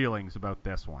mixed feelings about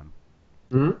this one.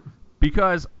 Mm-hmm.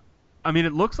 Because,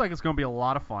 it looks like it's going to be a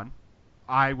lot of fun.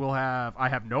 I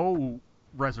have no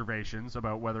reservations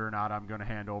about whether or not I'm going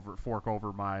to fork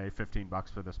over my $15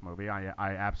 for this movie. I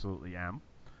absolutely am.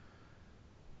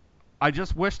 I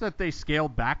just wish that they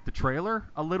scaled back the trailer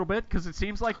a little bit, because it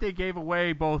seems like they gave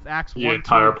away both Acts 1,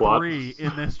 2, and 3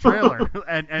 in this trailer,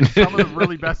 and some of the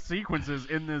really best sequences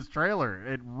in this trailer.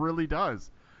 It really does.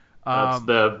 That's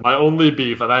my only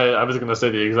beef, and I was going to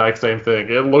say the exact same thing.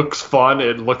 It looks fun.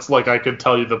 It looks like I could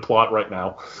tell you the plot right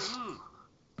now.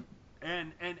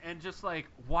 And just like,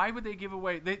 why would they give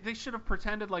away? They should have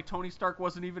pretended like Tony Stark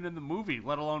wasn't even in the movie,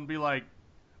 let alone be like,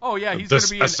 oh yeah, he's going to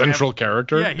be a central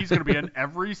character. Yeah, he's going to be in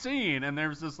every scene. And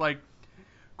there's this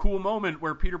cool moment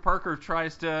where Peter Parker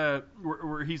tries to,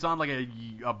 where he's on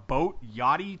a boat,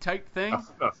 yachty type thing.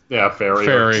 Ferry.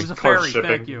 It was a ferry.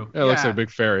 Thank you. Yeah, it looks like a big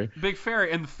ferry. Big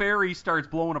ferry, and the ferry starts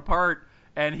blowing apart,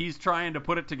 and he's trying to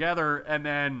put it together, and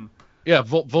then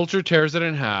Vulture tears it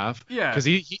in half. Yeah, because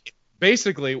he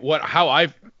basically how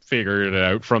I figured it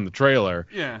out from the trailer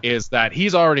is that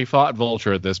he's already fought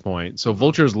Vulture at this point. So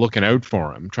Vulture's looking out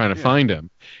for him, trying to find him.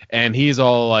 And he's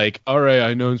all like, all right,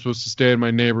 I know I'm supposed to stay in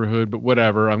my neighborhood, but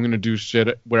whatever. I'm going to do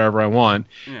shit whatever I want.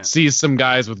 Yeah. Sees some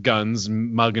guys with guns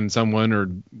mugging someone or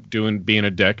being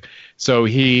a dick. So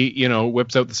he,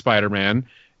 whips out the Spider-Man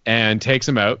and takes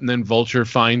him out. And then Vulture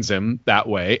finds him that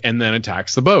way and then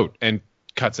attacks the boat and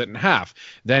cuts it in half.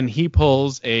 Then he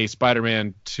pulls a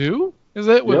Spider-Man 2, is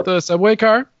it, with the subway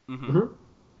car? Mm-hmm.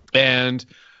 And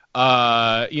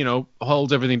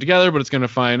holds everything together, but it's going to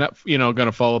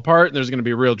fall apart, and there's going to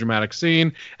be a real dramatic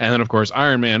scene, and then of course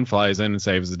Iron Man flies in and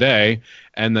saves the day,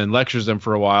 and then lectures them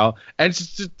for a while, and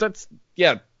it's just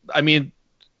and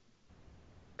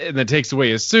then takes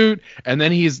away his suit, and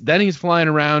then he's flying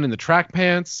around in the track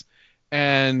pants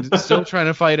and still trying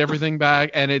to fight everything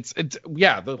back, and it's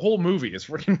the whole movie is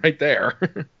freaking right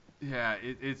there.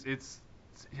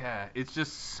 It's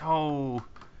just so.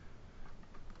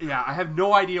 Yeah, I have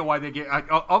no idea why they gave.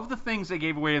 Of the things they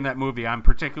gave away in that movie, I'm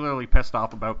particularly pissed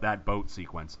off about that boat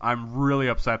sequence. I'm really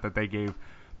upset that they gave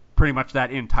pretty much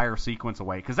that entire sequence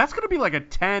away, because that's going to be like a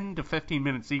 10 to 15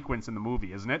 minute sequence in the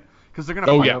movie, isn't it? Because they're going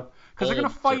to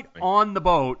fight on the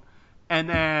boat, and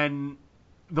then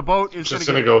the boat is just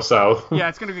going to go south. Yeah,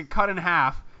 it's going to get cut in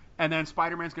half. And then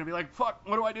Spider-Man's going to be like, fuck,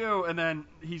 what do I do? And then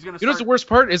he's going to start... what's the worst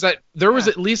part is that there was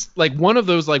at least one of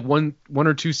those one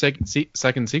or two second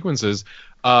sequences,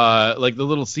 the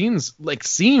little scenes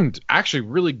seemed actually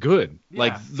really good.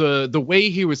 Yeah. The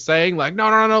way he was saying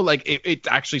no, it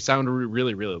actually sounded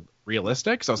really, really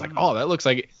realistic. So I was like, oh, that looks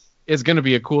like it's going to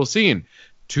be a cool scene.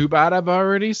 Too bad I've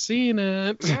already seen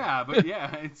it. Yeah, but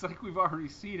it's like we've already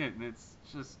seen it, and it's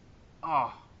just,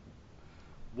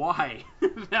 why?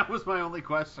 That was my only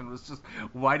question. Was just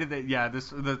why did they? Yeah,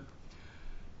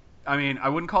 I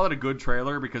wouldn't call it a good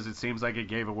trailer because it seems like it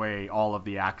gave away all of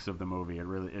the acts of the movie. It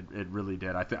really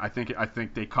did. I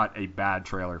think they cut a bad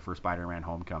trailer for Spider-Man: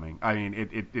 Homecoming.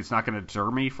 It's not going to deter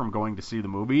me from going to see the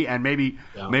movie, and maybe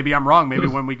I'm wrong. Maybe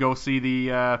when we go see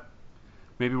the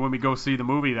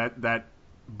movie, that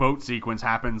boat sequence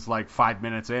happens 5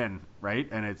 minutes in, right?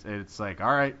 And it's like,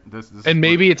 all right, this and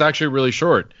maybe it's actually really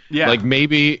short. Yeah. Like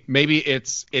maybe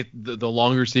the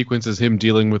longer sequence is him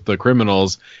dealing with the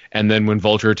criminals, and then when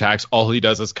Vulture attacks, all he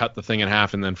does is cut the thing in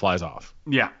half and then flies off.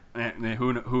 Yeah. And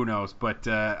who knows? But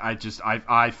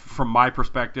I from my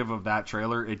perspective of that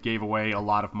trailer, it gave away a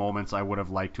lot of moments I would have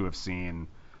liked to have seen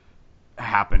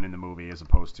happen in the movie as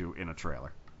opposed to in a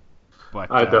trailer.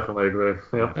 But I definitely agree.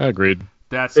 Yeah. Agreed.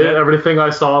 That's it. Everything I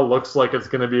saw looks like it's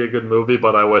going to be a good movie,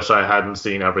 but I wish I hadn't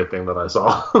seen everything that I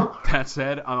saw. That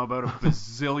said, I'm about a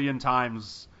bazillion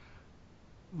times,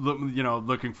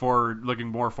 looking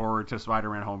more forward to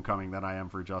Spider-Man: Homecoming than I am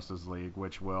for Justice League,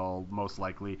 which will most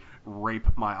likely rape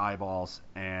my eyeballs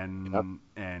and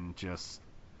just,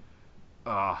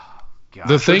 God.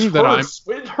 The thing that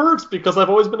it hurts because I've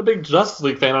always been a big Justice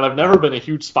League fan, and I've never been a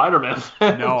huge Spider-Man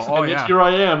fan. No, and yet here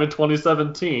I am in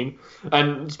 2017,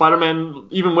 and Spider-Man,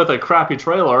 even with a crappy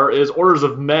trailer, is orders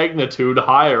of magnitude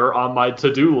higher on my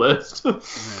to-do list. Yeah.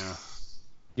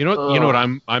 You know what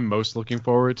I'm most looking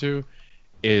forward to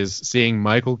is seeing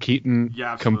Michael Keaton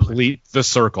complete the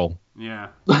circle. Yeah.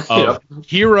 Of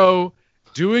hero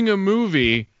doing a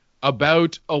movie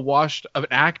about an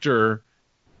actor.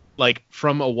 Like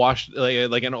from a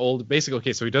like an old basic.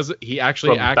 Okay, so he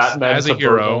actually acts Batman as a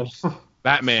hero,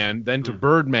 Batman, then to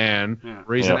Birdman,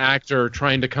 where he's an actor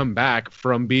trying to come back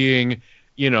from being,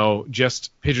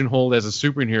 just pigeonholed as a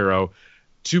superhero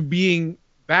to being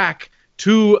back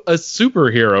to a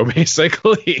superhero,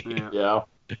 basically. Yeah.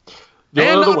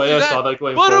 The only other way I saw that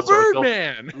going full circle.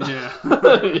 Birdman. Yeah.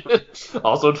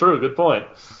 Also true. Good point.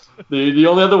 The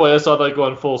only other way I saw that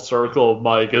going full circle,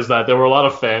 Mike, is that there were a lot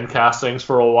of fan castings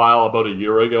for a while, about a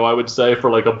year ago, I would say, for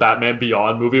like a Batman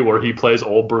Beyond movie where he plays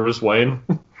old Bruce Wayne.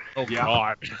 Oh,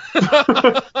 God.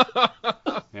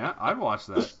 Yeah, I'd watch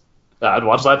that. I'd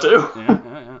watch that too.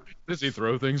 Yeah. Does he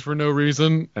throw things for no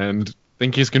reason and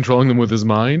think he's controlling them with his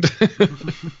mind?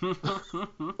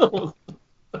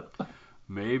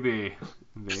 Maybe.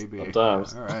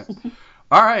 Sometimes.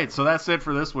 All right, so that's it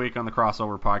for this week on the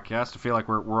Crossover Podcast. I feel like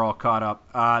we're all caught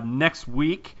up. Next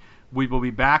week, we will be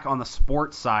back on the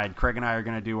sports side. Craig and I are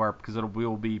going to do because we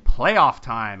will be playoff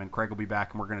time, and Craig will be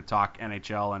back, and we're going to talk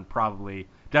NHL and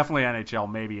definitely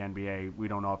NHL, maybe NBA. We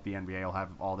don't know if the NBA will have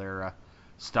all their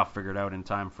stuff figured out in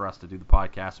time for us to do the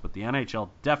podcast, but the NHL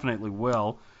definitely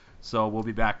will. So we'll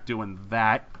be back doing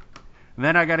that. And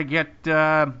then I got to get,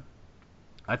 I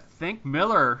think,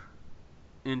 Miller.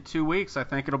 In 2 weeks, I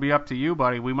think it'll be up to you,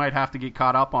 buddy. We might have to get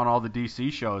caught up on all the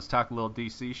DC shows. Talk a little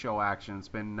DC show action. It's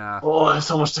been there's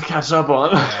so much to catch up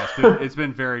on. Yeah, it's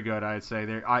been very good, I'd say.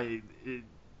 A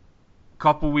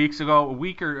couple weeks ago, a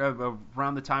week or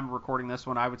around the time of recording this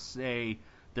one, I would say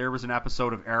there was an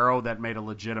episode of Arrow that made a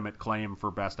legitimate claim for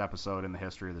best episode in the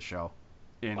history of the show.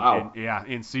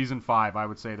 In season 5, I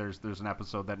would say there's an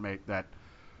episode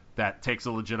that takes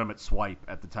a legitimate swipe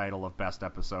at the title of best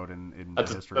episode in the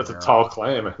history of Arrow. That's a tall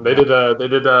claim. They did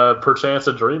a Perchance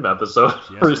a Dream episode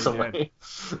recently.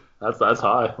 That's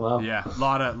high. Wow. Yeah, a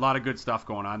lot of good stuff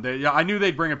going on. I knew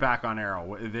they'd bring it back on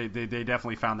Arrow. They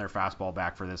definitely found their fastball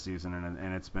back for this season,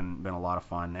 and it's been a lot of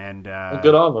fun. And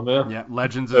good on them, man. Yeah,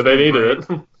 Legends. They needed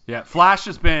it. Yeah, Flash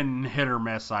has been hit or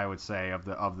miss, I would say, of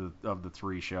the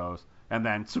 3 shows, and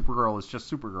then Supergirl is just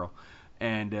Supergirl.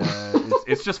 And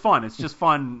it's just fun. It's just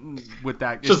fun with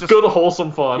that. It's just good,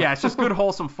 wholesome fun. Yeah, it's just good,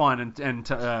 wholesome fun,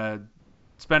 and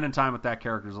spending time with that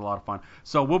character is a lot of fun.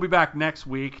 So we'll be back next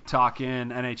week talking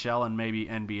NHL and maybe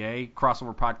NBA.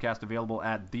 Crossover Podcast available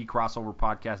at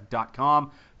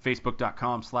thecrossoverpodcast.com,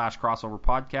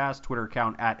 facebook.com/crossoverpodcast, Twitter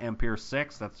account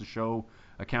 @Empire6. That's the show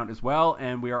account as well.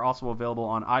 And we are also available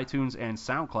on iTunes and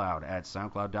SoundCloud at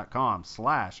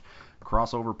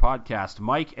soundcloud.com/crossoverpodcast.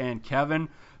 Mike and Kevin,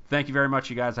 thank you very much,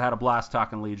 you guys. I had a blast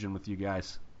talking Legion with you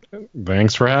guys.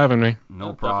 Thanks for having me.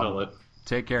 No problem. Definitely.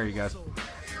 Take care, you guys.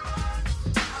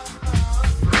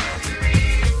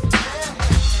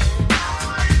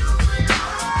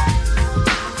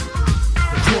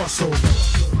 Crossover.